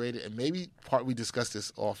little overrated, and maybe we discussed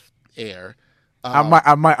this off air.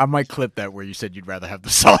 I might clip that where you said you'd rather have the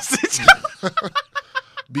sausage.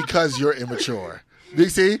 Because you're immature. You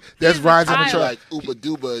see, that's Ryan's child. immature. Like Uba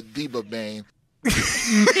Duba Diba Bane.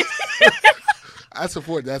 I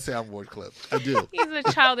support that soundboard clip. I do. He's a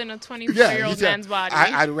child in a 24-year-old he's a- man's body.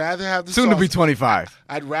 I'd rather have the Soon to be sausage. 25.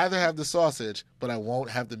 I'd rather have the sausage, but I won't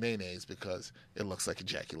have the mayonnaise because it looks like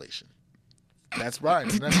ejaculation. That's Brian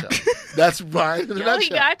in a nutshell. That's Brian in a Yo, nutshell. he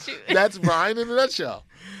got you. That's Brian in a nutshell.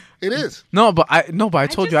 It is. No, but I told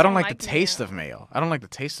just you I don't don't like like the taste mayo. of mayo. I don't like the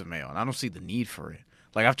taste of mayo, and I don't see the need for it.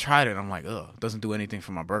 Like I've tried it, I'm like, ugh, it doesn't do anything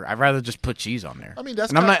for my burger. I'd rather just put cheese on there. I mean, that's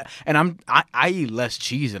and I'm kinda- not, and I eat less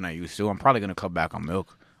cheese than I used to. I'm probably gonna cut back on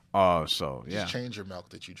milk So yeah. Just change your milk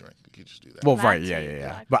that you drink. You could just do that. Well, Black right, tea,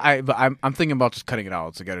 yeah. black But I'm thinking about just cutting it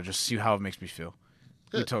all together, just see how it makes me feel.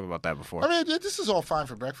 We Good. talked about that before. I mean, this is all fine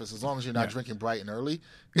for breakfast as long as you're not drinking bright and early.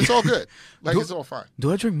 It's all good. It's all fine.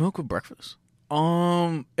 Do I drink milk with breakfast?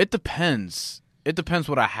 It depends. It depends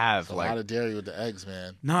what I have. A lot of dairy with the eggs,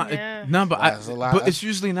 man. Yeah. That's a lot. But it's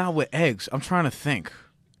usually not with eggs. I'm trying to think.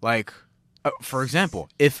 Like, for example,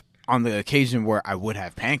 if on the occasion where I would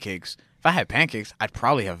have pancakes, if I had pancakes, I'd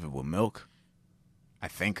probably have it with milk. I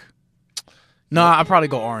think. No, I'd probably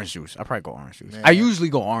go orange juice. Man. I usually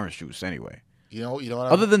go orange juice anyway. You know what?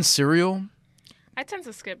 Other than cereal, I tend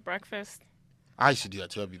to skip breakfast. I used to do that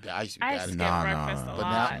too. I used to be I bad at skip that. breakfast a But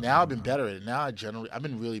lot. now I've been better at it. Now I've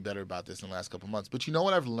been really better about this in the last couple months. But you know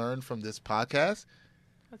what I've learned from this podcast?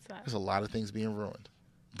 What's that? There's a lot of things being ruined.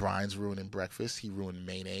 Brian's ruining breakfast. He ruined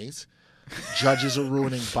mayonnaise. Judges are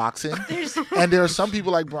ruining boxing. And there are some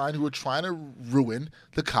people like Brian who are trying to ruin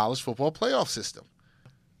the college football playoff system.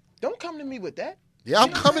 Don't come to me with that. Yeah,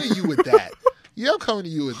 I'm coming to you with that. Yeah, I'm coming to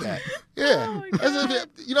you with that. Yeah. Oh my God.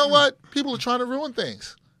 You know what? People are trying to ruin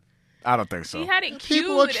things. I don't think so. He had it cute.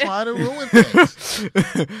 People are trying to ruin things.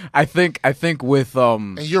 I think with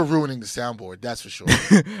And you're ruining the soundboard, that's for sure.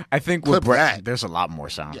 I think Clip with that. there's a lot more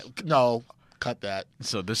sound. Yeah, no, cut that.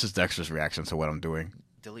 So this is Dexter's reaction to what I'm doing.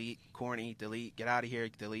 Delete, corny, delete, get out of here,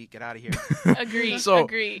 delete, get out of here. Agree. So-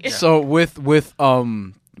 agree. So with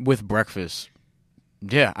breakfast,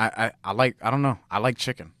 yeah, I like, I don't know, I like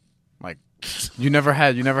chicken. Like, you never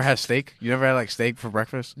had steak? You never had like steak for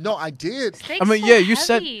breakfast? No, I did. Steak's I mean, so yeah, you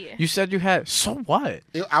heavy. said you had. So what?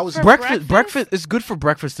 I was For Breakfast. It's good for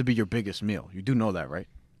breakfast to be your biggest meal. You do know that, right?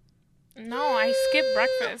 No, I skip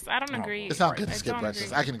breakfast. I don't agree. It's not good to I skip don't breakfast.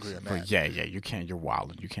 agree. I can agree on that. But yeah, you can't. You're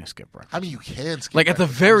wild. You can't skip breakfast. I mean, you can skip Like at the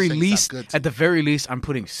breakfast. I'm very just saying it's least, not good at the very least, I'm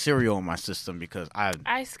putting cereal in my system because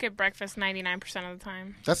I skip breakfast 99% of the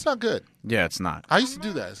time. That's not good. yeah, it's not. I used to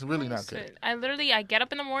do that. It's really not good. I get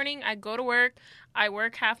up in the morning, I go to work, I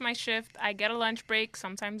work half my shift, I get a lunch break,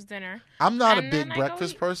 sometimes dinner. I'm not a And big then I go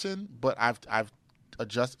breakfast eat. person, but I've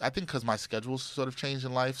adjusted. I think because my schedule's sort of changed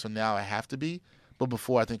in life, so now I have to be. But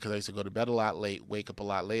before, I think because I used to go to bed a lot late, wake up a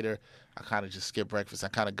lot later, I kind of just skipped breakfast. I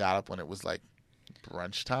kind of got up when it was like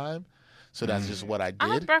brunch time. So that's just what I I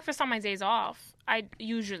have did. breakfast on my days off. I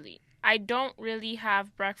don't really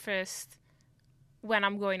have breakfast when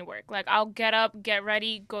I'm going to work. Like I'll get up, get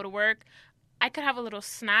ready, go to work. I could have a little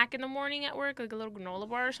snack in the morning at work, like a little granola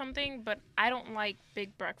bar or something, but I don't like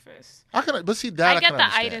big breakfast. But see, that I get can the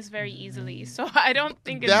understand. itis very easily, so I don't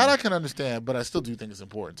think it's That I can understand, but I still do think it's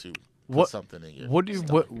important to put something in your What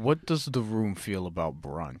does the room feel about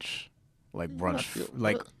brunch? Like brunch,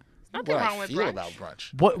 nothing what wrong I with feel brunch. about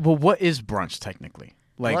brunch. what is brunch technically?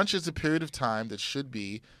 Like Brunch is a period of time that should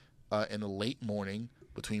be in the late morning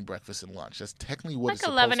between breakfast and lunch. That's technically what it's Like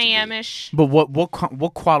supposed 11 to be. a.m. ish. But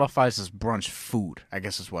what qualifies as brunch food? I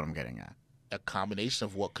guess is what I'm getting at. A combination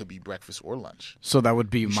of what could be breakfast or lunch. So that would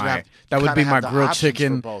be should my have- that you would be kinda my have the grilled options for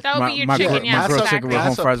chicken. both. That would be your my chicken, gr- yeah, my grilled exactly. chicken with home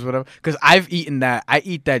That's a- fries, whatever. Because I've eaten that. I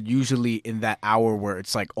eat that usually in that hour where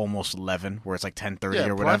it's like almost 11, where it's like 10:30 Yeah,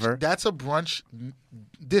 or brunch, whatever. that's a brunch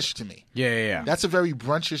dish to me. Yeah. That's a very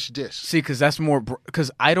brunchish dish. See, because that's more.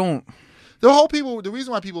 Because I don't. The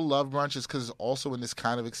reason why people love brunch is because it's also in this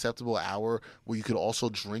kind of acceptable hour where you could also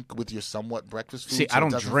drink with your somewhat breakfast food. See, so I it don't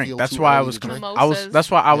doesn't drink. feel That's too why I early was. to drink. Mimosas. That's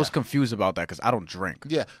why I was Yeah. confused about that because I don't drink.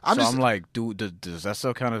 Yeah, I'm like, dude, does that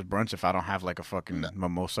still count as brunch if I don't have like a fucking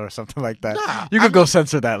mimosa or something like that? Nah, You I could go mean,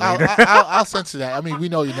 censor that later. I'll censor that. I mean, we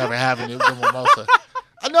know you're never having the mimosa.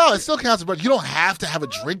 No, it still counts as brunch. You don't have to have a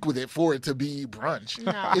drink with it for it to be brunch.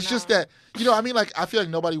 No, It's just that, I mean, like, I feel like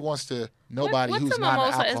nobody wants to, What's who's a not an mimosa?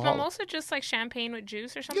 Is alcoholic. mimosa just like champagne with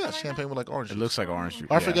juice or something? Yeah, like champagne with like orange It juice. looks like orange juice.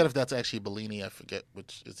 Or I yeah. forget if that's actually Bellini. I forget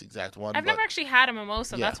which is the exact one. that? I've but never actually had a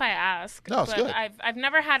mimosa. Yeah. That's why I ask. No, it's but good. I've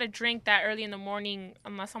never had a drink that early in the morning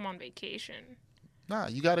unless I'm on vacation. Nah,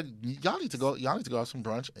 y'all need to go have some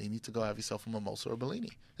brunch and you need to go have yourself a mimosa or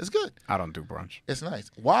Bellini. It's good. I don't do brunch. It's nice.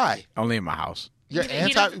 Why? Only in my house. You're He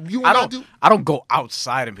anti. doesn't- You I want don't. to do? I don't go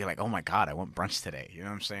outside and be like, "Oh my god, I went brunch today." You know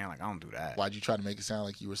what I'm saying? Like, I don't do that. Why'd you try to make it sound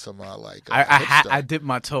like you were some like? I dipped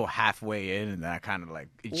my toe halfway in and then I kind of like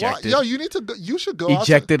ejected. Yo, you need to. You should go. outside.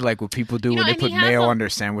 Ejected like what people do when they and put he has mayo a- on their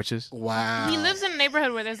sandwiches. Wow. He lives in a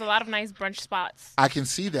neighborhood where there's a lot of nice brunch spots, I can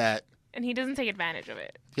see that. and he doesn't take advantage of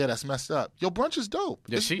it. Yeah, that's messed up. Yo, brunch is dope.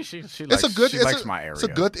 Yeah, It's- she It's likes, a good. she it's likes a, my area.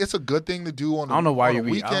 It's a good thing to do on. I don't know why on you the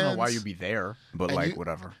be. weekends. I don't know why you be there, but And like you-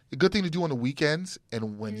 whatever. A good thing to do on the weekends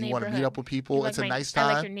and when you want to meet Neighborhood. up with people. You It's like a my- nice I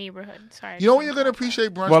like time. your neighborhood. Sorry. You know when you're gonna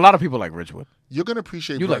appreciate brunch? Well, a lot of people like Ridgewood. You're gonna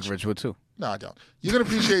appreciate You brunch. like Ridgewood too. No, I don't. You're gonna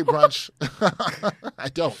appreciate brunch. I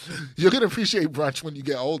don't. You're gonna appreciate brunch when you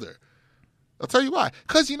get older. I'll tell you why.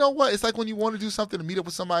 Because you know what? It's like when you want to do something to meet up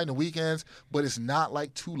with somebody in the weekends, but it's not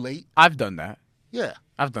like too late. I've done that. Yeah.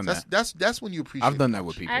 I've done that. That's when you appreciate I've done the that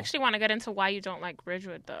with friendship. people. I actually want to get into why you don't like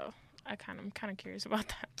Ridgewood, though. I'm kind of curious about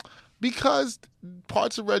that. Because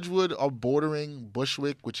parts of Ridgewood are bordering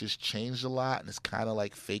Bushwick, which has changed a lot, and it's kind of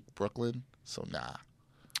like fake Brooklyn. So nah.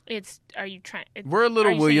 Are you trying? We're a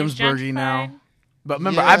little are you saying it's Williamsburgy now. gentrified? But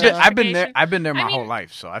remember, Yeah. I've been there. Gentrification? I've been there my I mean- whole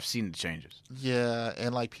life, so I've seen the changes. Yeah,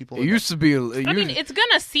 and like people. It used to be. I mean, it's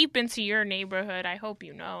gonna seep into your neighborhood. I hope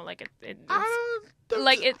you know. Like it's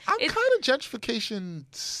like I'm it- kind of gentrification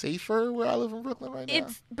safer where I live in Brooklyn right now.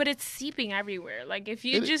 but it's seeping everywhere. Like if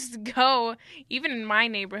you It- just go, even in my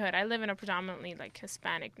neighborhood, I live in a predominantly like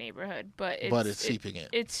Hispanic neighborhood, but it's seeping in.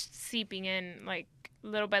 It's seeping in like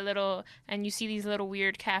little by little, and you see these little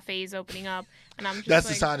weird cafes opening up, and I'm just That's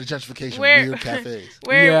like, the sign of gentrification. Where- Weird cafes.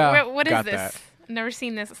 Yeah, what is got this? that. I've never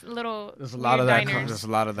seen this little. There's a lot of weird that. diners. There's a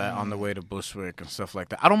lot of that on the way to Bushwick and stuff like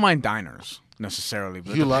that. I don't mind diners necessarily,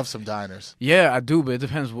 but You love some diners. Yeah, I do, but it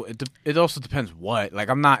depends. It also depends what. Like,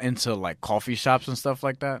 I'm not into like coffee shops and stuff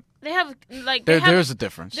like that. They have like they have, There's a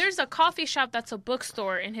difference. There's a coffee shop that's a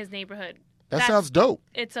bookstore in his neighborhood. That sounds dope.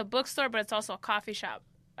 It's a bookstore, but it's also a coffee shop.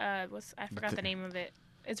 I forgot the name of it.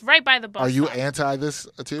 It's right by the bus Are you stop. anti this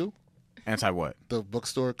too? Anti what? The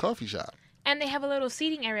bookstore coffee shop. And they have a little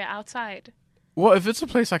seating area outside. Well, if it's a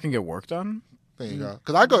place I can get work done. There you go.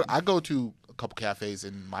 Because I go to a couple cafes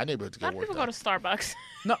in my neighborhood to A lot get of work people done. go to Starbucks.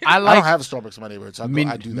 No, I I like. don't have a Starbucks in my neighborhood, so I do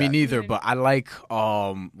that. Me neither, but I like.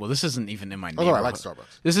 Well, this isn't even in my neighborhood. Although I like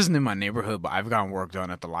Starbucks. This isn't in my neighborhood, but I've gotten work done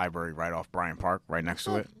at the library right off Bryant Park, right next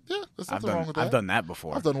to it. Yeah, there's I've nothing wrong with that. done that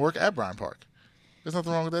before. I've done work at Bryant Park. There's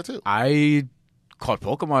nothing wrong with that too. I caught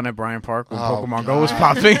Pokemon at Bryant Park when Oh, Pokemon Go was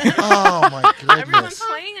God. popping. Oh my Everyone's goodness.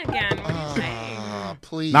 playing again. What are you saying?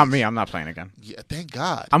 Please. Not me. I'm not playing again. Yeah, thank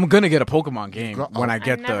God. I'm gonna get a Pokemon game when I I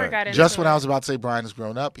get never the. got into Just when I it. was about to say Brian has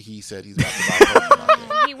grown up, he said he's about to buy a Pokemon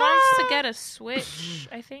game. He wants to get a Switch,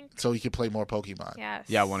 I think. So he can play more Pokemon. Yes.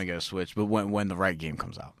 Yeah, I want to get a Switch, but when the right game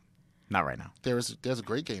comes out, not right now. There's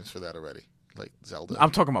great games for that already, like Zelda.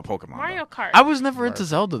 I'm talking about Pokemon. Mario though. Kart. I was never into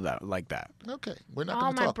Zelda like that. Okay, we're not Oh,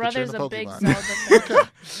 going to my talk. but you're brother's into a big Pokemon. Zelda fan.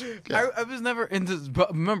 Yeah. I was never into.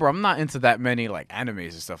 But remember, I'm not into that many like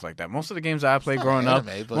animes and stuff like that. Most of the games that I played not growing anime,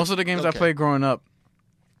 up, but most of the games I okay. played growing up,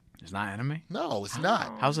 it's not anime. No, it's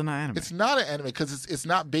not. How's it not anime? It's not an anime because it's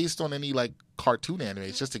not based on any like cartoon anime.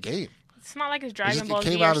 It's just a game. It's not like it's It Dragon Ball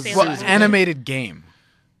came Z out or as Sailor well, series Moon. of animated game.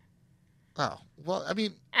 Oh well, I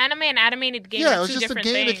mean, Anime and animated game yeah, are it was two just a different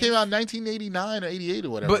game things. that came out in 1989 or 88 or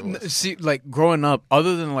whatever. But it was. see, like growing up,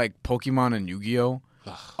 other than like Pokemon and Yu-Gi-Oh,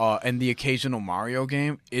 and the occasional Mario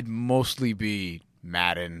game, it'd mostly be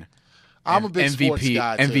Madden. I'm a big MVP, sports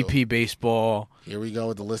guy too. MVP baseball, Here we go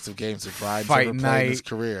with the list of games that Brian's Fight ever played in his Night.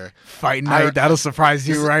 career. Fight Night. That'll surprise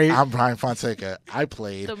you, right? I'm Brian Fonseca. I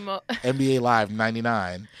played The NBA Live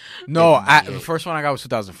 '99. No, NBA. the first one I got was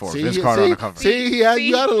 2004. See, Vince see, Carter on the cover. See, yeah,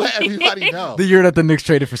 you gotta let everybody know. The year that the Knicks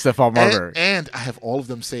traded for Stephon Marbury. And I have all of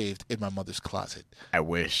them saved in my mother's closet. I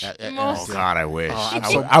wish. Most- Oh God, I wish. I'm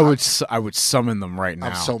I would summon them right now.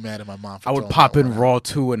 I'm so mad at my mom. For I would throwing pop that in one out. Raw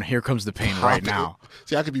 2 and Here Comes the Pain Pop right it. now.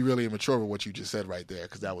 See, I could be really immature with what you just said right there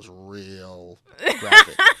because that was real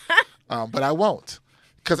graphic. But I won't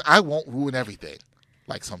because I won't ruin everything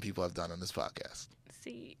like some people have done on this podcast.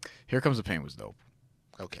 See, Here Comes the Pain was dope.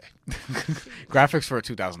 Okay. Graphics for a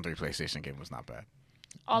 2003 PlayStation game was not bad.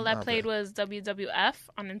 all I Not played bad. was WWF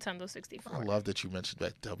on Nintendo 64. I love that you mentioned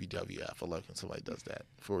back WWF. I love when somebody does that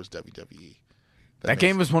before it was WWE. That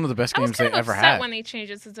game was one of the best I was games they kind of ever upset had. when they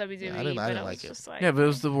changed it to WWE, I didn't but I like was it. just like, Yeah, but it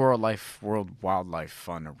was the World Wildlife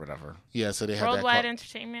Fun or whatever. Yeah, so they had Worldwide that.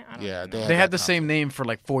 Entertainment. I don't Yeah, know. They had that the same name for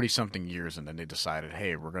like 40 something years, and then they decided,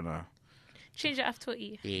 hey, we're gonna. Change the F to an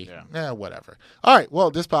E. Yeah, whatever. All right.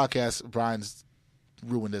 Well, this podcast, Brian's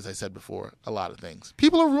ruined, as I said before, a lot of things.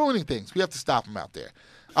 People are ruining things. We have to stop them out there.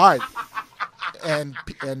 All right. And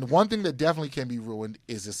one thing that definitely can be ruined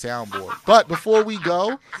is the soundboard. But before we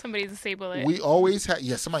go, Somebody disable it. we always have.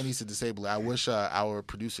 Yeah, somebody needs to disable it. I wish our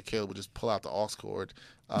producer Caleb would just pull out the aux cord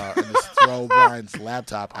and just throw Brian's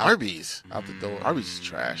laptop out the door. Arby's is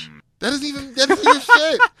trash. That isn't even shit.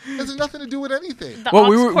 That has nothing to do with anything. The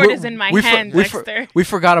aux cord is in my hand, Dexter. We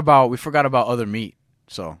forgot about other meat,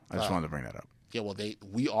 so I just wanted to bring that up. Yeah, well,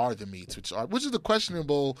 we are the meats, which is the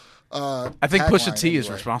questionable. I think Pusha tagline T is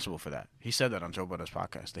anyway. responsible for that. He said that on Joe Budden's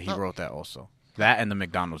podcast that he wrote that also. That and the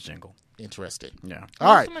McDonald's jingle. Interesting. Yeah.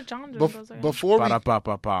 All right. Some of John Bef- jingles are- before we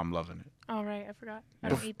Ba-da-ba-ba-ba, I'm loving it. Oh, right. I forgot. I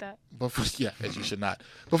don't eat that. Before, yeah, as you should not.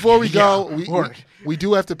 Before we go, Yeah, we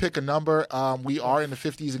do have to pick a number. We are in the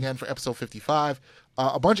 50s again for episode 55.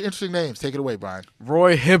 A bunch of interesting names. Take it away, Brian.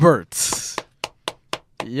 Roy Hibbert.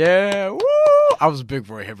 Yeah. Woo! I was a big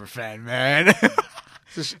Roy Hibbert fan, man.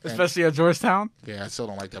 Especially at Georgetown. Yeah, I still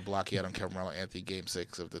don't like that block he had on Carmelo Anthony Game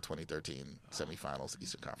 6 of the 2013 semifinals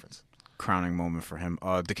Eastern Conference. Crowning moment for him.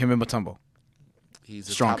 Dikembe Mutombo. He's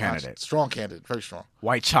a Strong top-notch- candidate. Strong candidate. Very strong.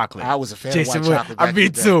 White chocolate. I was a fan Jason of White Chocolate. I back me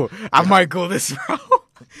in the day. too. I might go this route.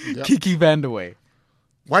 Yep. Kiki Vandeweghe.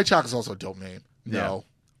 White Chocolate's also a dope name. No.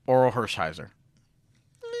 Oral Hershiser.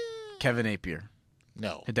 Kevin Napier.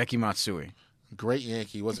 No. Hideki Matsui. Great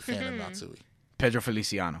Yankee. Was a fan of Matsui. Pedro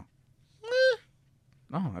Feliciano.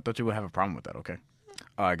 Oh, I thought you would have a problem with that. Okay.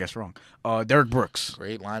 I guess wrong. Derek Brooks.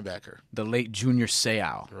 Great linebacker. The late Junior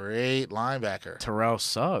Seau. Great linebacker. Terrell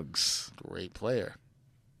Suggs. Great player.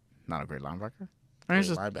 Not a great linebacker. Great He's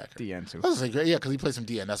just linebacker. DN too. I was like, yeah, because he played some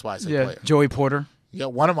DN. That's why I said Yeah. player. Joey Porter. Yeah,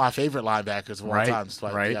 one of my favorite linebackers of all Right, time.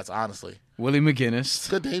 Despite right. Yes, honestly. Willie McGinnis.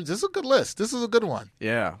 Good names. This is a good list. This is a good one.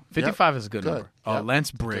 Yeah. 55 is a good Good. number. Yep.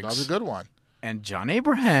 Lance Another Briggs. good one. And John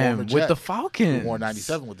Abraham Former with Jet. the Falcons. Who wore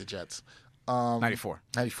 97 with the Jets. 94.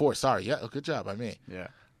 94, sorry. Yeah, good job by me. Yeah.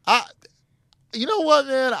 You know what,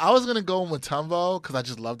 man? I was going to go with Mutombo because I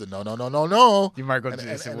just love the no. You might go And-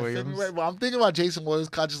 Jason and the Williams. thing- well, I'm thinking about Jason Williams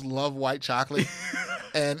because I just love white chocolate.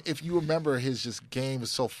 And if you remember, his just game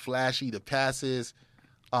was so flashy, the passes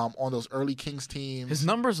on those early Kings teams. His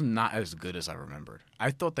numbers not as good as I remembered.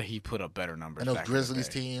 I thought that he put up better numbers. and those back in the Grizzlies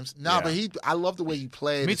day. teams. No, Yeah. but I love the way he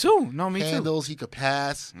played. Me His too. No, me handles, he could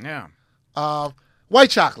pass. too. Yeah. White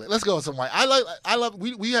chocolate. Let's go with some white. I love.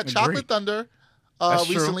 We had Agreed. Chocolate Thunder That's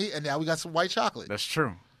true. recently, and now we got some white chocolate. That's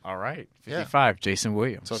true. All right. Yeah. 55, Jason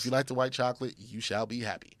Williams. So if you like the white chocolate, you shall be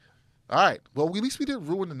happy. All right. Well, at least we didn't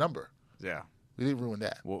ruin the number. Yeah. We didn't ruin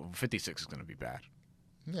that. Well, 56 is going to be bad.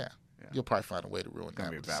 Yeah. You'll probably find a way to ruin that Going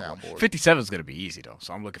to with be the a bad one. soundboard. 57 is going to be easy, though.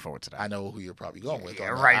 So I'm looking forward to that. I know who you're probably going with. Yeah,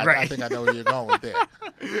 on that. right, I right. think I know who you're going with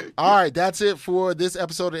there. All right. That's it for this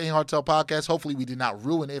episode of Ain't Hard to Tell Podcast. Hopefully we did not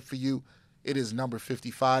ruin it for you. It is number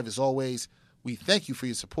 55. As always, we thank you for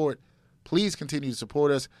your support. Please continue to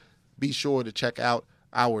support us. Be sure to check out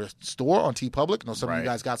our store on TeePublic. I know some of you Right.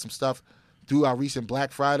 guys got some stuff through our recent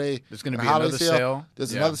Black Friday. There's gonna and be holiday another sale.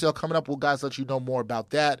 There's Yeah. another sale coming up. We'll guys let you know more about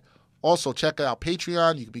that. Also, check out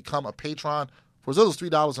Patreon. You can become a patron for as little as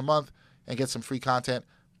 $3 a month and get some free content.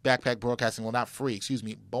 Backpack Broadcasting, well, not free, excuse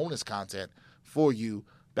me, bonus content for you,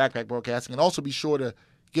 Backpack Broadcasting. And also be sure to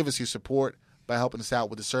give us your support by helping us out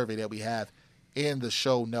with the survey that we have in the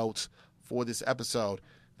show notes for this episode.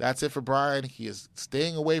 That's it for Brian. He is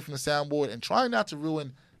staying away from the soundboard and trying not to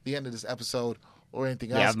ruin the end of this episode or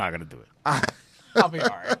anything else. Yeah, I'm not going to do it. I'll be all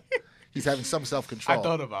right. He's having some self-control. I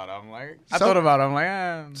thought about it. I'm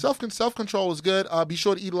like, Self-control is good. Be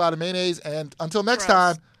sure to eat a lot of mayonnaise. And until next Gross.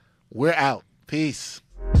 time, we're out. Peace.